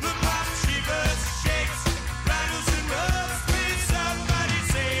 The pop shivers, shakes, rattles and rolls. Please somebody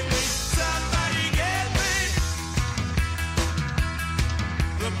save me, somebody get me.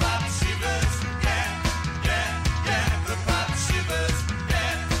 The pop shivers, yeah, the pop shivers,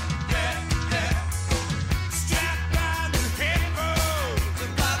 yeah. Strap on the headphones, the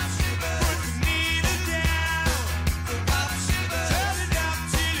pop shivers. Put the needle down, the pop shivers. Turn it up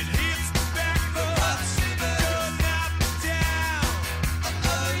till it hits the backbone, the pop shivers. Going up and down,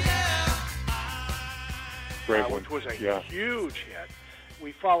 oh yeah. Great one. Which was a Yeah. huge hit.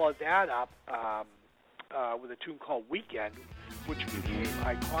 We followed that up with a tune called Weekend, which became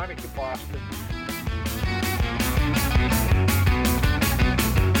iconic in Boston.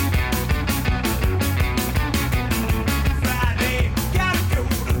 Friday, gotta go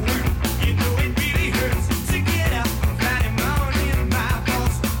to work. You know it really hurts to get up on Friday morning. My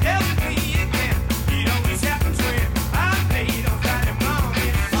boss help me again. It always happens when I'm late on Friday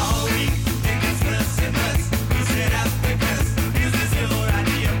morning. All week, think it's Christmas. We set up because this is your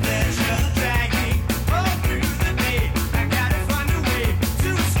idea of pleasure. Dragging all through the day. I gotta find a way to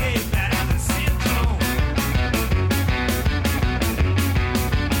escape that other syndrome.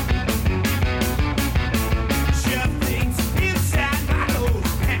 Shove things inside my nose,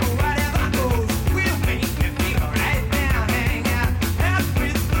 and whatever goes will make me feel right now. Hang out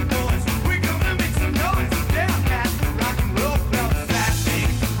with the boys. We're gonna make some noise down past the rock and roll club.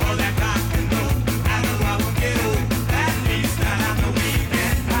 Flashing all that rock and roll. I know I won't get old, at least not on the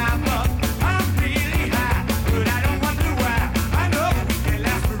weekend. I'm up, I'm really high, but I don't wonder why. I know we can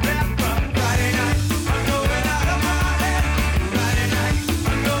last forever. Friday night, I'm going out of my head. Friday night,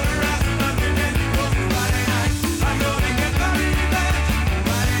 I'm gonna rise above the dead. Friday night, I'm gonna get my revenge.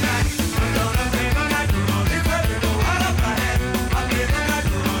 Friday night, I'm gonna play my night to run it, let it go out of my head. I'll play my night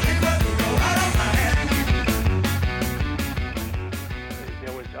to run it, let it go out of my head.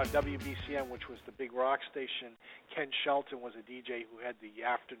 There was WBCM, which was the big rock station. Ken Shelton was a DJ who had the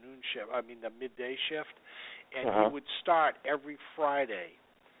the midday shift, and he would start every Friday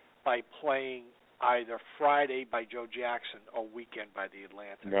by playing either Friday by Joe Jackson or Weekend by the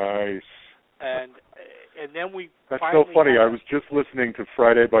Atlantic. Nice. And then we That's so finally funny. had I was just listening to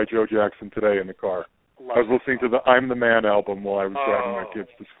Friday by Joe Jackson today in the car. I was listening to the I'm the Man album while I was driving my kids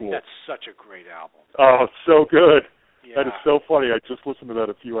to school. That's such a great album. Oh, so good. Yeah. That is so funny. I just listened to that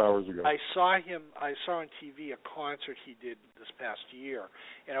a few hours ago. I saw on TV a concert he did this past year,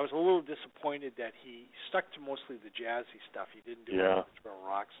 and I was a little disappointed that he stuck to mostly the jazzy stuff. He didn't do much real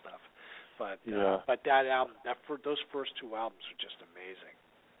rock stuff. But that album, those first two albums are just amazing.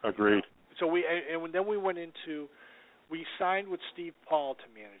 Agreed. So then we signed with Steve Paul to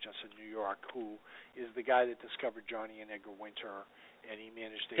manage us in New York, who is the guy that discovered Johnny and Edgar Winter, and he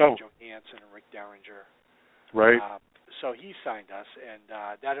managed Joe Hansen and Rick Derringer. Right. So he signed us, and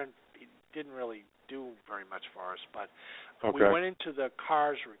that didn't really do very much for us. But we went into the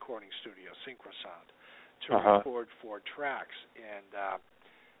Cars recording studio, Synchrosound, to record 4 tracks, and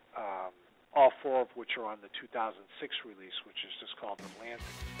all 4 of which are on the 2006 release, which is just called Atlantic.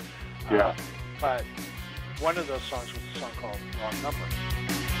 Yeah. But one of those songs was a song called Wrong Number.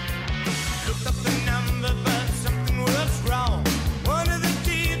 Looked up the number, but something was wrong. One of the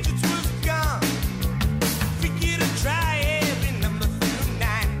digits was gone. Figured I'd try every number through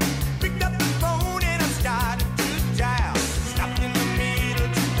 9. Picked up the phone and I started to dial. Stopped in the middle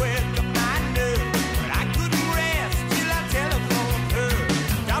to work up my nerve, but I couldn't rest till I telephoned her.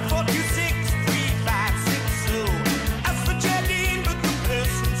 Down 426-3560. Asked for Jardine, but the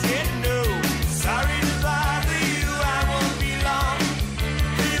person said no. Sorry to bother you.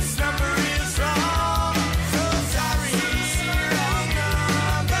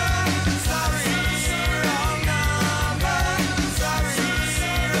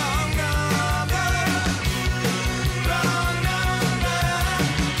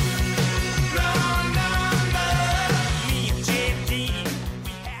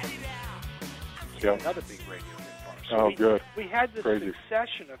 Yeah. another big radio hit for us. Oh, good. We had this Crazy.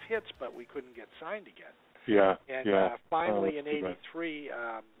 succession of hits, but we couldn't get signed again. Yeah. And Yeah. finally, that's in too bad. '83,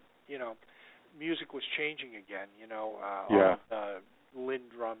 music was changing again. Yeah. All the Lynn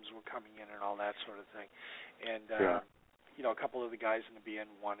drums were coming in and all that sort of thing. And Yeah. a couple of the guys in the band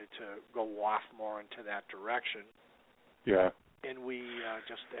wanted to go off more into that direction. Yeah. And we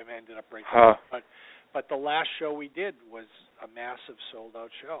just ended up breaking Huh. up. But the last show we did was a massive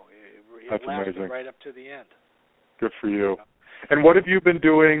sold-out show. It That's lasted amazing. right up to the end. Good for you. And what have you been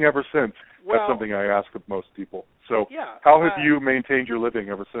doing ever since? Well, That's something I ask of most people. So yeah, how have you maintained your living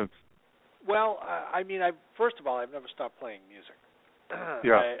ever since? Well, first of all, I've never stopped playing music.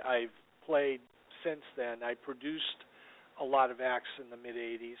 Yeah. I've played since then. I produced a lot of acts in the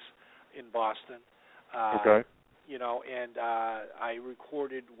mid-'80s in Boston. Okay. And I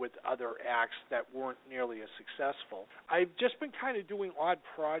recorded with other acts that weren't nearly as successful. I've just been kind of doing odd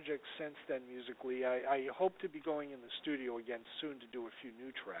projects since then musically. I hope to be going in the studio again soon to do a few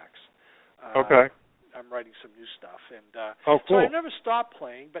new tracks. Okay. I'm writing some new stuff, and Oh, cool. so I never stopped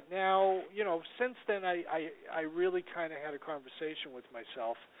playing. But now, since then, I really kind of had a conversation with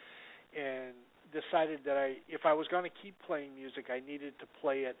myself and decided that if I was going to keep playing music, I needed to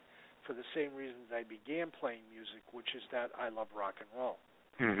play it for the same reasons I began playing music, which is that I love rock and roll.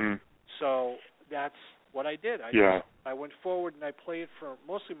 Mm-hmm. So that's what I did. I went forward and I play it for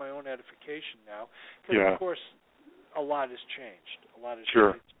mostly my own edification now, because of course a lot has changed. A lot has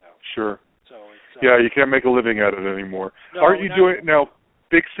changed now. Sure. So it's you can't make a living at it anymore. No, Aren't you doing now?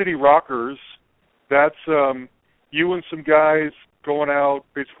 Big City Rockers. That's you and some guys going out,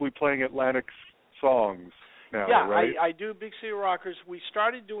 basically playing Atlantic songs now, right? I do Big City Rockers. We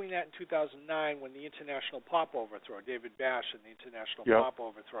started doing that in 2009 when the International Pop Overthrow, David Bash and the International Pop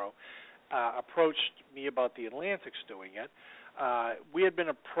Overthrow, approached me about the Atlantics doing it. We had been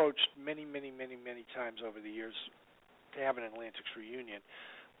approached many times over the years to have an Atlantics reunion,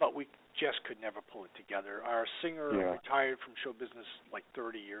 but we just could never pull it together. Our singer retired from show business like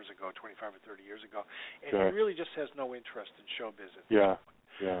 30 years ago, 25 or 30 years ago, and he really just has no interest in show business. Yeah.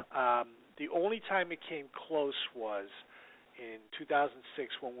 The only time it came close was in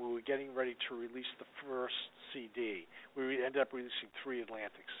 2006 when we were getting ready to release the first CD. We ended up releasing 3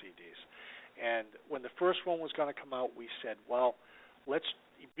 Atlantic CDs. And when the first one was going to come out, we said, well,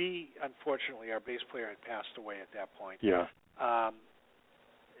 unfortunately, our bass player had passed away at that point. Yeah.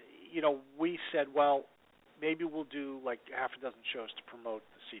 We said, well, maybe we'll do like half a dozen shows to promote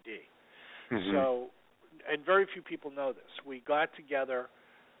the CD. Mm-hmm. So, and very few people know this. We got together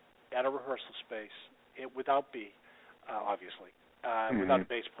at a rehearsal space without B, obviously, without a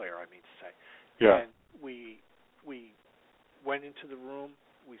bass player, I mean to say. Yeah. And we went into the room,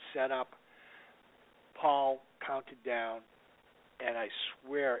 we set up, Paul counted down, and I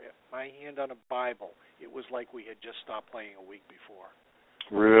swear, my hand on a Bible, it was like we had just stopped playing a week before.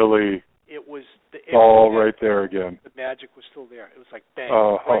 Really? It was right there again. The magic was still there. It was like bang.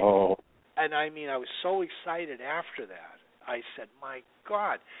 Oh. And I was so excited after that. I said, my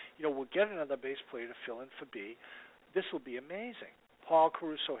God, we'll get another bass player to fill in for B. This will be amazing. Paul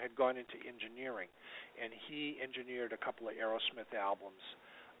Caruso had gone into engineering, and he engineered a couple of Aerosmith albums.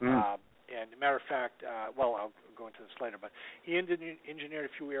 And a matter of fact, I'll go into this later, but he engineered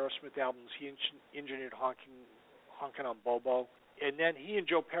a few Aerosmith albums. He engineered Honkin' on Bobo. And then he and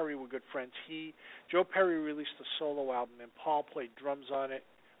Joe Perry were good friends. Joe Perry released a solo album, and Paul played drums on it,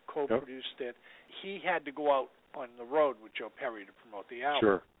 co-produced it. He had to go out on the road with Joe Perry to promote the album.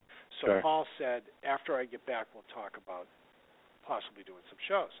 Sure. So Paul said, after I get back, we'll talk about possibly doing some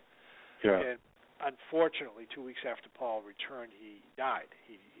shows. Yeah. And unfortunately, 2 weeks after Paul returned, he died.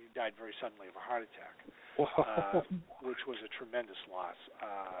 He died very suddenly of a heart attack, which was a tremendous loss.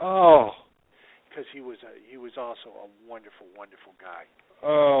 Because he was also a wonderful, wonderful guy.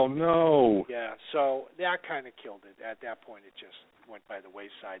 Oh, no. Yeah, so that kind of killed it. At that point, it just went by the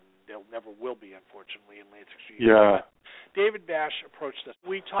wayside, and there never will be, unfortunately, in Atlantic Street. Yeah. But David Bash approached us.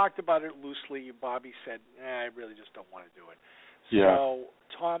 We talked about it loosely. Bobby said, I really just don't want to do it. Yeah. So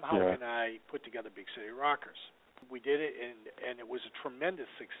Tom Houck and I put together Big City Rockers. We did it, and it was a tremendous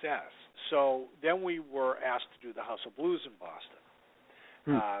success. So then we were asked to do the House of Blues in Boston.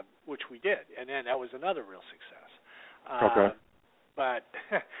 Which we did, and then that was another real success. Okay. But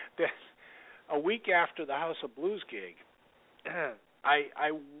a week after the House of Blues gig,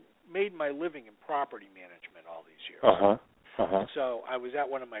 I made my living in property management all these years. So I was at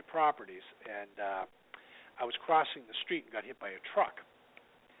one of my properties, and I was crossing the street and got hit by a truck.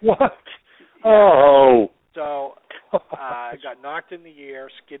 What? Yeah. Oh. So I got knocked in the air,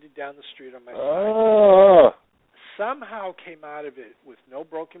 skidded down the street on my side. Somehow came out of it with no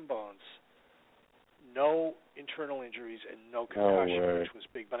broken bones, no internal injuries and no concussion, way. which was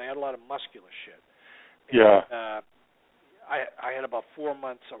big. But I had a lot of muscular shit. Yeah. And, I had about 4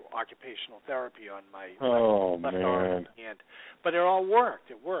 months of occupational therapy on my left arm and hand. But it all worked.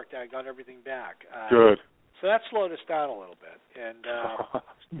 It worked. I got everything back. Good. So that slowed us down a little bit. And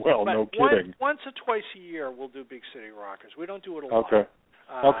well, no kidding. Once or twice a year, we'll do Big City Rockers. We don't do it a lot. Okay.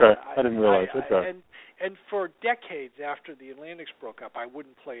 Okay. I didn't realize. Okay. And for decades after the Atlantics broke up, I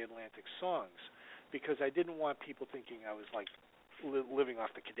wouldn't play Atlantic songs because I didn't want people thinking I was like living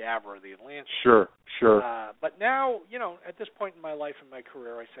off the cadaver of the Atlantic. Sure. But now, at this point in my life and my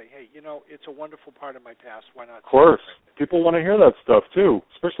career, I say, hey, it's a wonderful part of my past. Why not? Of course. People want to hear that stuff, too,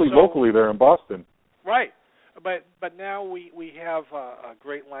 especially locally there in Boston. Right. But now we have a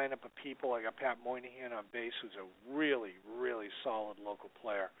great lineup of people. I got Pat Moynihan on bass, who's a really, really solid local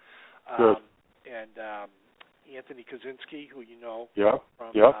player. Good. And Anthony Kaczynski, who you know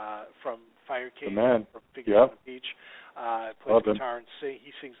from Fire Cave, from Figures on the Beach, plays guitar and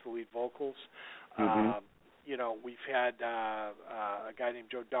he sings the lead vocals. Mm-hmm. We've had a guy named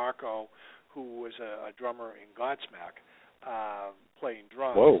Joe Darko, who was a drummer in Godsmack, playing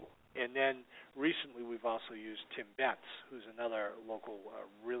drums. Whoa. And then recently we've also used Tim Betts, who's another local,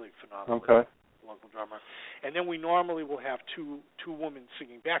 really phenomenal local drummer. And then we normally will have two women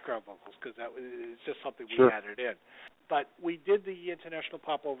singing background vocals because it's just something we added in. But we did the International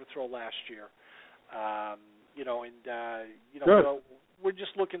Pop Overthrow last year, we're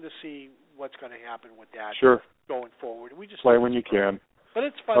just looking to see what's going to happen with that going forward. We just play when you can. But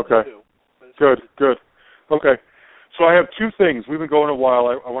it's fun to do. Good. Okay. So I have two things. We've been going a while.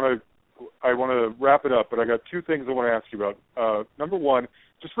 I want to wrap it up, but I got two things I want to ask you about. Number one,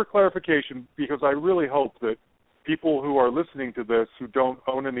 just for clarification, because I really hope that people who are listening to this who don't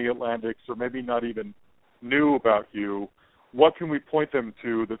own any Atlantics or maybe not even knew about you, what can we point them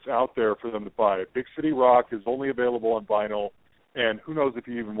to that's out there for them to buy? Big City Rock is only available on vinyl, and who knows if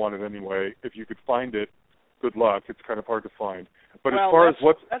you even want it anyway. If you could find it, good luck. It's kind of hard to find. But as far as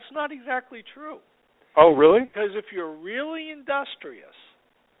that's not exactly true. Oh, really? Because if you're really industrious,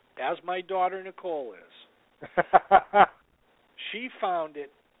 as my daughter Nicole is, she found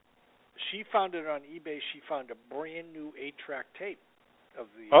it on eBay. She found a brand new 8-track tape of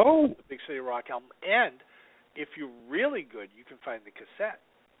the Big City Rock album. And if you're really good, you can find the cassette.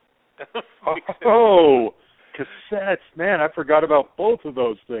 Cassettes. Man, I forgot about both of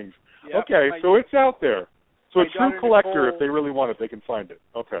those things. Yeah, okay, so it's out there. So a true collector, Nicole, if they really want it, they can find it.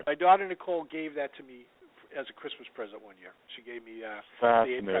 Okay. My daughter Nicole gave that to me as a Christmas present one year. She gave me the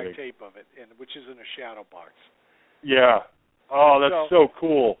 8-track tape of it, which is in a shadow box. Yeah. Oh, that's so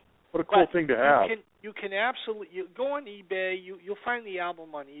cool. What a cool thing to have. You can absolutely go on eBay. You'll find the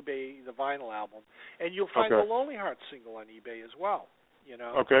album on eBay, the vinyl album, and you'll find the Lonely Hearts single on eBay as well.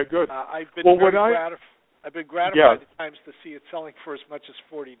 Okay, good. I've been gratified at times to see it selling for as much as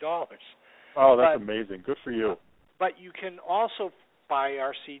 $40. Oh, that's amazing. Good for you. But you can also buy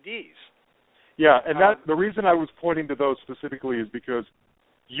our CDs. Yeah, and the reason I was pointing to those specifically is because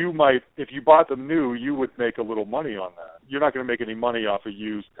you might, if you bought them new, you would make a little money on that. You're not going to make any money off a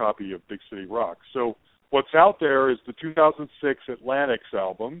used copy of Big City Rock. So what's out there is the 2006 Atlantics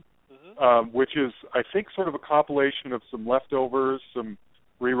album, which is, I think, sort of a compilation of some leftovers, some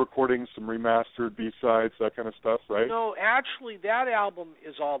re-recordings, some remastered B-sides, that kind of stuff, right? No, actually, that album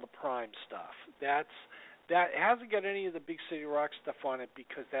is all the Prime stuff. That hasn't got any of the Big City Rock stuff on it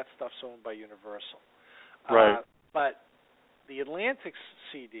because that stuff's owned by Universal. Right. But the Atlantics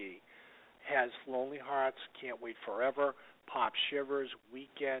CD has Lonely Hearts, Can't Wait Forever, Pop Shivers,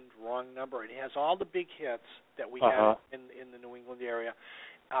 Weekend, Wrong Number. It has all the big hits that we have in the New England area,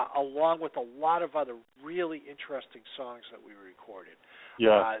 along with a lot of other really interesting songs that we recorded.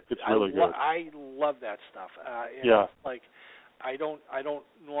 Yeah, it's really good. I love that stuff. Like, I don't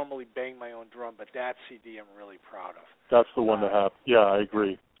normally bang my own drum, but that CD I'm really proud of. That's the one to have. Yeah, I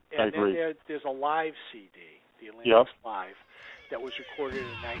agree. And then there's a live CD, the Atlantics Live, that was recorded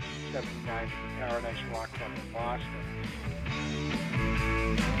in 1979 at the Paradise Rock Club in Boston.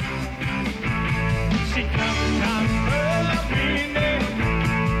 She comes down early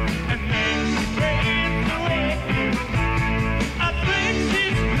and then she fades away. I think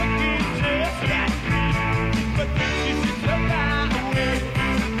she's looking just like me, but then she sits up my way.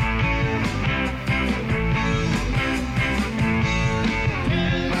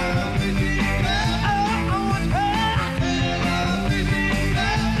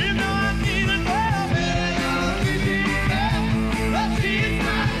 You know I need a but she's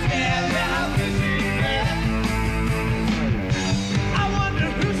my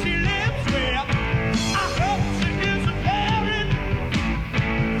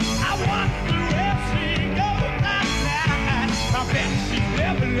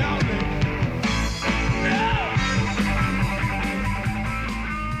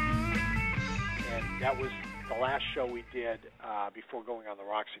show we did before going on the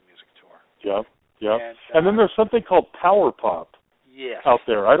Roxy music tour. Yeah, yeah. And then there's something called power pop yes, out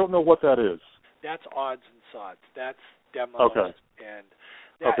there. I don't know what that is. that's odds and sods. That's demos. Okay. And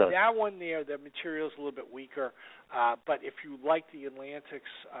that one there, the material's a little bit weaker. But if you like the Atlantics,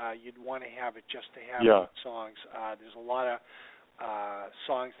 you'd want to have it just to have songs. There's a lot of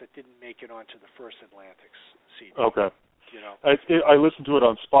songs that didn't make it onto the first Atlantics CD. Okay. You know, I listened to it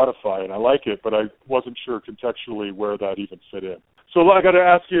on Spotify, and I like it, but I wasn't sure contextually where that even fit in. So I got to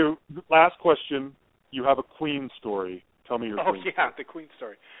ask you, last question. You have a Queen story. Tell me your Queen story. The Queen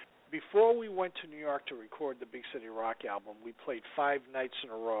story. Before we went to New York to record the Big City Rock album, we played 5 nights in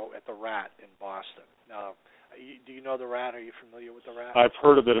a row at the Rat in Boston. Now, do you know the Rat? Are you familiar with the Rat? I've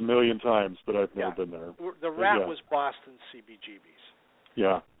heard of it a million times, but I've never been there. The Rat was Boston's CBGB's.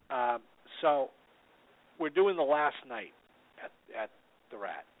 Yeah. So we're doing the last night at the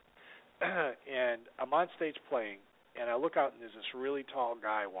Rat, and I'm on stage playing, and I look out, and there's this really tall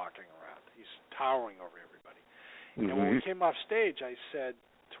guy walking around. He's towering over everybody. Mm-hmm. And when we came off stage, I said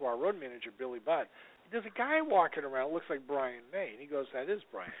to our road manager, Billy Budd, there's a guy walking around, looks like Brian May. And he goes, that is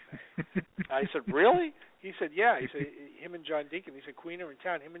Brian May. I said, really? He said, yeah. He said, him and John Deacon. He said, Queen are in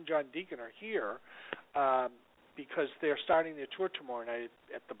town. Him and John Deacon are here because they're starting their tour tomorrow night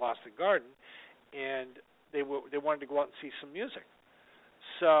at the Boston Garden, and they wanted to go out and see some music.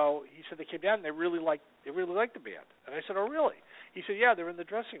 So he said they came down and they really liked the band. And I said, oh, really? He said, yeah, they're in the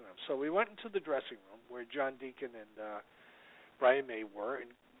dressing room. So we went into the dressing room where John Deacon and Brian May were,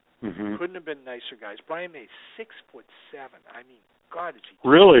 and couldn't have been nicer guys. Brian May's 6'7". I mean, God, is he?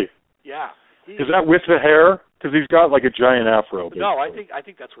 Really? Yeah. Is that with the hair? Because he's got like a giant afro. Basically. No, I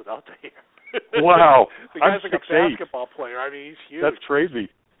think that's without the hair. Wow. The guy's I'm like 6'8". a basketball player. I mean, he's huge. That's crazy.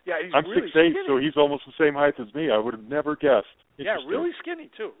 Yeah, he's I'm really 6'8", skinny. so he's almost the same height as me. I would have never guessed. Yeah, really skinny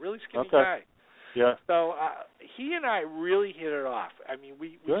too. Really skinny guy. Yeah. So he and I really hit it off. I mean,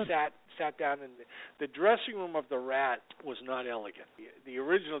 we sat down, and the dressing room of the Rat was not elegant. The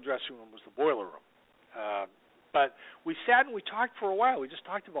original dressing room was the boiler room. But we sat and we talked for a while. We just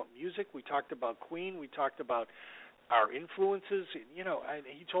talked about music. We talked about Queen. We talked about our influences. You know, and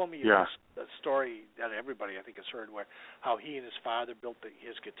he told me a story that everybody, I think, has heard, where how he and his father built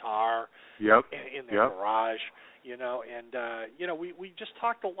his guitar in their garage. You know, and you know, we just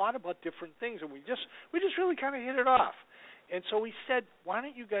talked a lot about different things, and we just really kind of hit it off. And so we said, why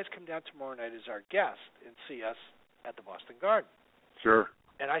don't you guys come down tomorrow night as our guest and see us at the Boston Garden? Sure.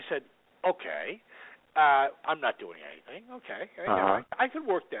 And I said, okay. I'm not doing anything. Okay. I could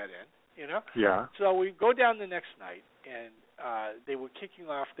work that in, you know? Yeah. So we go down the next night, and they were kicking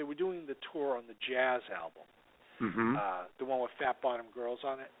off. They were doing the tour on the Jazz album, the one with Fat Bottom Girls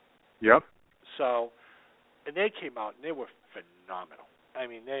on it. Yep. So, and they came out, and they were phenomenal. I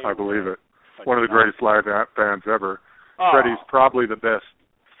mean, I believe it. Phenomenal. One of the greatest live bands ever. Freddie's probably the best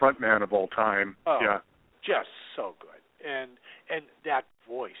frontman of all time. Oh, yeah. Just so good. And that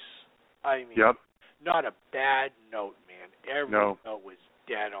voice, I mean, not a bad note, man. Every note was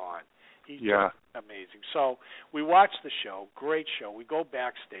dead on. He's just amazing. So we watched the show, great show. We go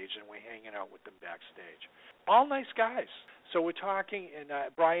backstage, and we're hanging out with them backstage. All nice guys. So we're talking, and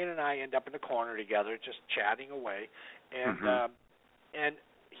Brian and I end up in the corner together, just chatting away. And and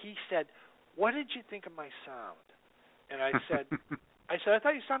he said, "What did you think of my sound?" And I said, "I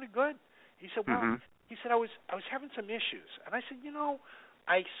thought you sounded good." He said, "Well," he said, I was having some issues." And I said, "You know,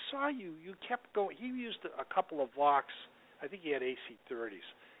 I saw you kept going." He used a couple of Vox. I think he had AC30s.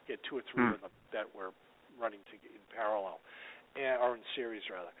 He had 2 or 3 of them that were running in parallel, or in series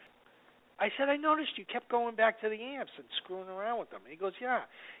rather. I said, "I noticed you kept going back to the amps and screwing around with them." And he goes, "Yeah."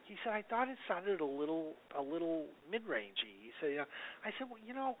 He said, "I thought it sounded a little mid-rangey." He said, "Yeah." I said, "Well,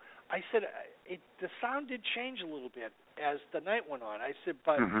 you know," I said, the sound did change a little bit as the night went on. I said,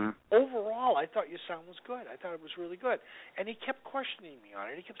 "But overall, I thought your sound was good. I thought it was really good." And he kept questioning me on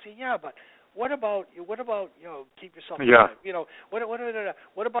it. He kept saying, "Yeah, but what about you know, keep yourself alive? You know, what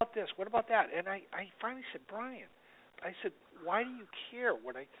about this? What about that?" And I finally said, "Brian," I said, "why do you care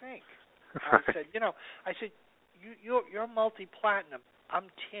what I think?" I said, "You know," I said, "You're multi-platinum.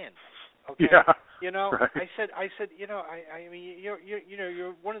 I'm tin. Okay. Yeah. You know." Right. I said, "You know, I mean,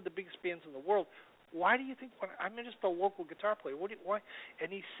 you're one of the biggest bands in the world. Why do you think I'm just a local guitar player? Why?"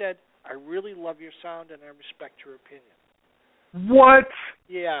 And he said, "I really love your sound and I respect your opinion." What?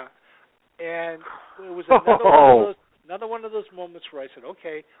 Yeah. And it was another one of those moments where I said,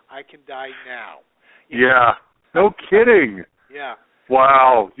 "Okay, I can die now." No kidding. Yeah.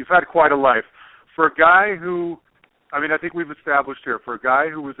 Wow, you've had quite a life. For a guy who, I mean, I think we've established here, for a guy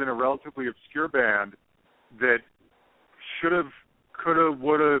who was in a relatively obscure band that should have, could have,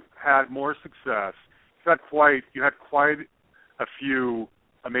 would have had more success, you had quite a few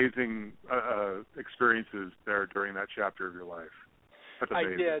amazing experiences there during that chapter of your life. That's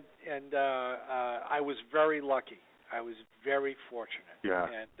amazing. I did, and I was very lucky. I was very fortunate. Yeah.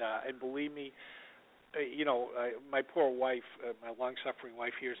 And believe me, my poor wife, my long-suffering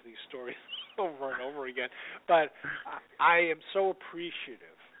wife, hears these stories over and over again. But I am so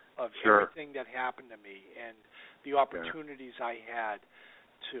appreciative of everything that happened to me and the opportunities I had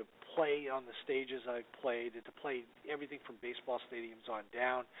to play on the stages I played, and to play everything from baseball stadiums on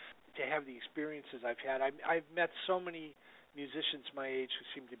down, to have the experiences I've had. I've met so many musicians my age who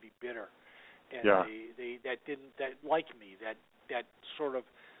seem to be bitter, and that like me, that sort of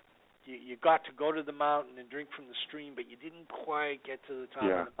you got to go to the mountain and drink from the stream, but you didn't quite get to the top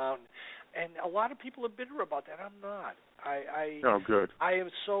of the mountain. And a lot of people are bitter about that. I'm not. Good. I am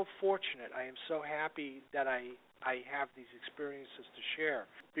so fortunate. I am so happy that I have these experiences to share.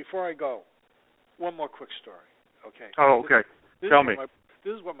 Before I go, one more quick story. Okay. Oh, okay. Tell me.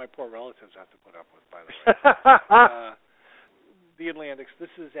 This is what my poor relatives have to put up with, by the way. The Atlantics,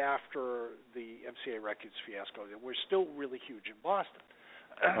 this is after the MCA Records fiasco. We're still really huge in Boston.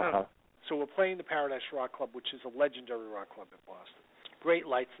 So we're playing the Paradise Rock Club, which is a legendary rock club in Boston. Great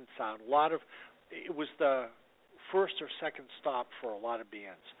lights and sound. It was the first or second stop for a lot of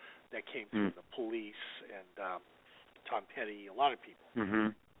bands that came through, the Police and Tom Petty, a lot of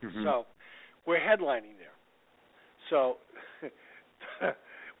people. So we're headlining there. So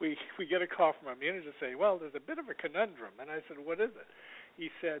we get a call from our manager saying, well, there's a bit of a conundrum. And I said, what is it? He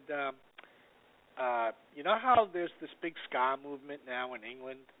said, you know how there's this big ska movement now in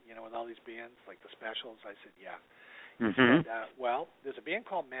England, with all these bands like the Specials? I said, yeah. He said, well, there's a band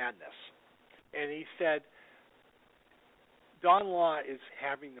called Madness. And he said, Don Law is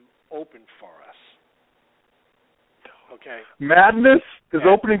having them open for us. Okay. Madness is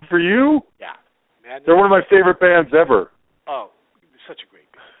opening for you? Yeah. Madness. They're one of my favorite bands ever. Oh, such a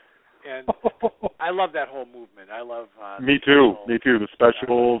great band. And I love that whole movement. I love Me too. The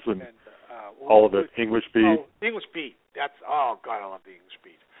Specials and all of it. English Beat. Oh, English Beat. God, I love the English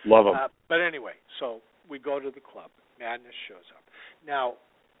Beat. Love them. But anyway, so we go to the club. Madness shows up. Now,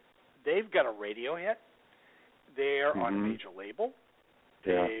 they've got a radio hit. They're on a major label.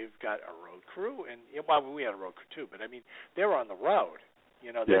 Yeah. They've got a road crew. And we had a road crew too, but I mean, they're on the road.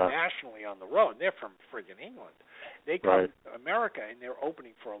 They're nationally on the road. They're from friggin' England. They come to America, and they're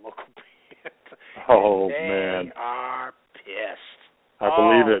opening for a local band. Man. They are pissed. I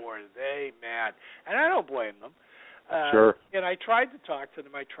believe it. Were they mad? And I don't blame them. Sure. And I tried to talk to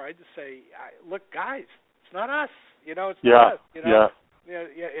them. I tried to say, look, guys, it's not us. It's not us. Yeah.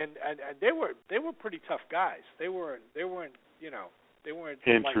 And they were pretty tough guys. They weren't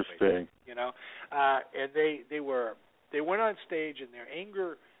interesting. And they went on stage, and their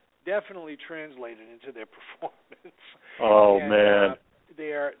anger definitely translated into their performance. Man.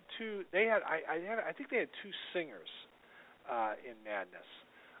 I think they had two singers in Madness.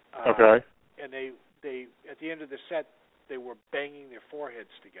 Okay. And they at the end of the set, they were banging their foreheads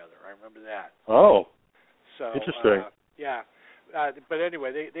together. I remember that. Oh. So interesting. But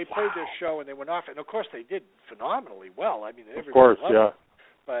anyway, they played their show, and they went off, and of course they did phenomenally well. I mean, everybody loved them.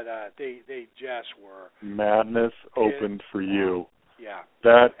 But they just were. Madness opened for you. Yeah.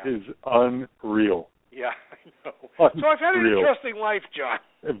 That is unreal. Yeah, I know. So I've had an interesting life, John.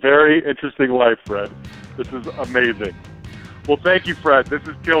 A very interesting life, Fred. This is amazing. Well, thank you, Fred. This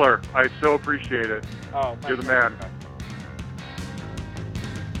is killer. I so appreciate it. Oh, you're the man.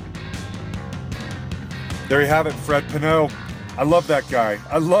 There you have it, Fred Pineau. I love that guy.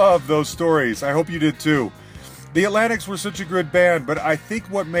 I love those stories. I hope you did too. The Atlantics were such a good band, but I think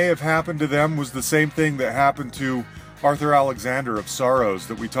what may have happened to them was the same thing that happened to Arthur Alexander of Sorrows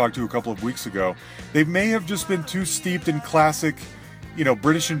that we talked to a couple of weeks ago. They may have just been too steeped in classic,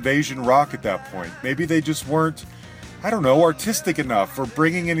 British invasion rock at that point. Maybe they just weren't, artistic enough for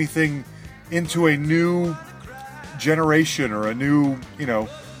bringing anything into a new generation or a new,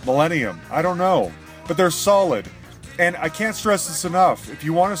 millennium. I don't know. But they're solid. And I can't stress this enough. If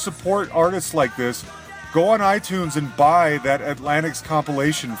you want to support artists like this, go on iTunes and buy that Atlantics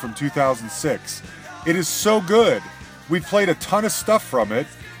compilation from 2006. It is so good. We've played a ton of stuff from it,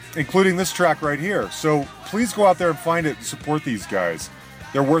 including this track right here. So please go out there and find it and support these guys.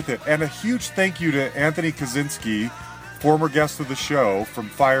 They're worth it. And a huge thank you to Anthony Kaczynski, former guest of the show from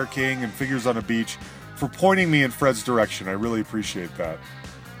Fire King and Figures on a Beach, for pointing me in Fred's direction. I really appreciate that.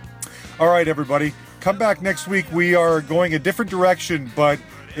 All right, everybody. Come back next week. We are going a different direction, but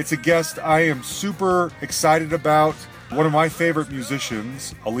it's a guest I am super excited about. One of my favorite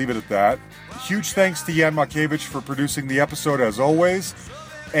musicians. I'll leave it at that. Huge thanks to Jan Makevich for producing the episode as always.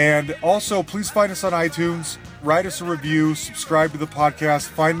 And also, please find us on iTunes, write us a review, subscribe to the podcast,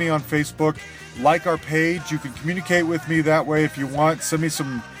 find me on Facebook, like our page. You can communicate with me that way if you want. Send me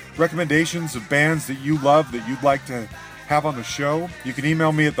some recommendations of bands that you love that you'd like to have on the show. You can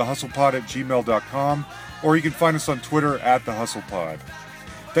email me at thehustlepod@gmail.com, or you can find us on Twitter at thehustlepod.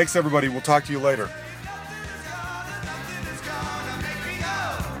 Thanks, everybody. We'll talk to you later.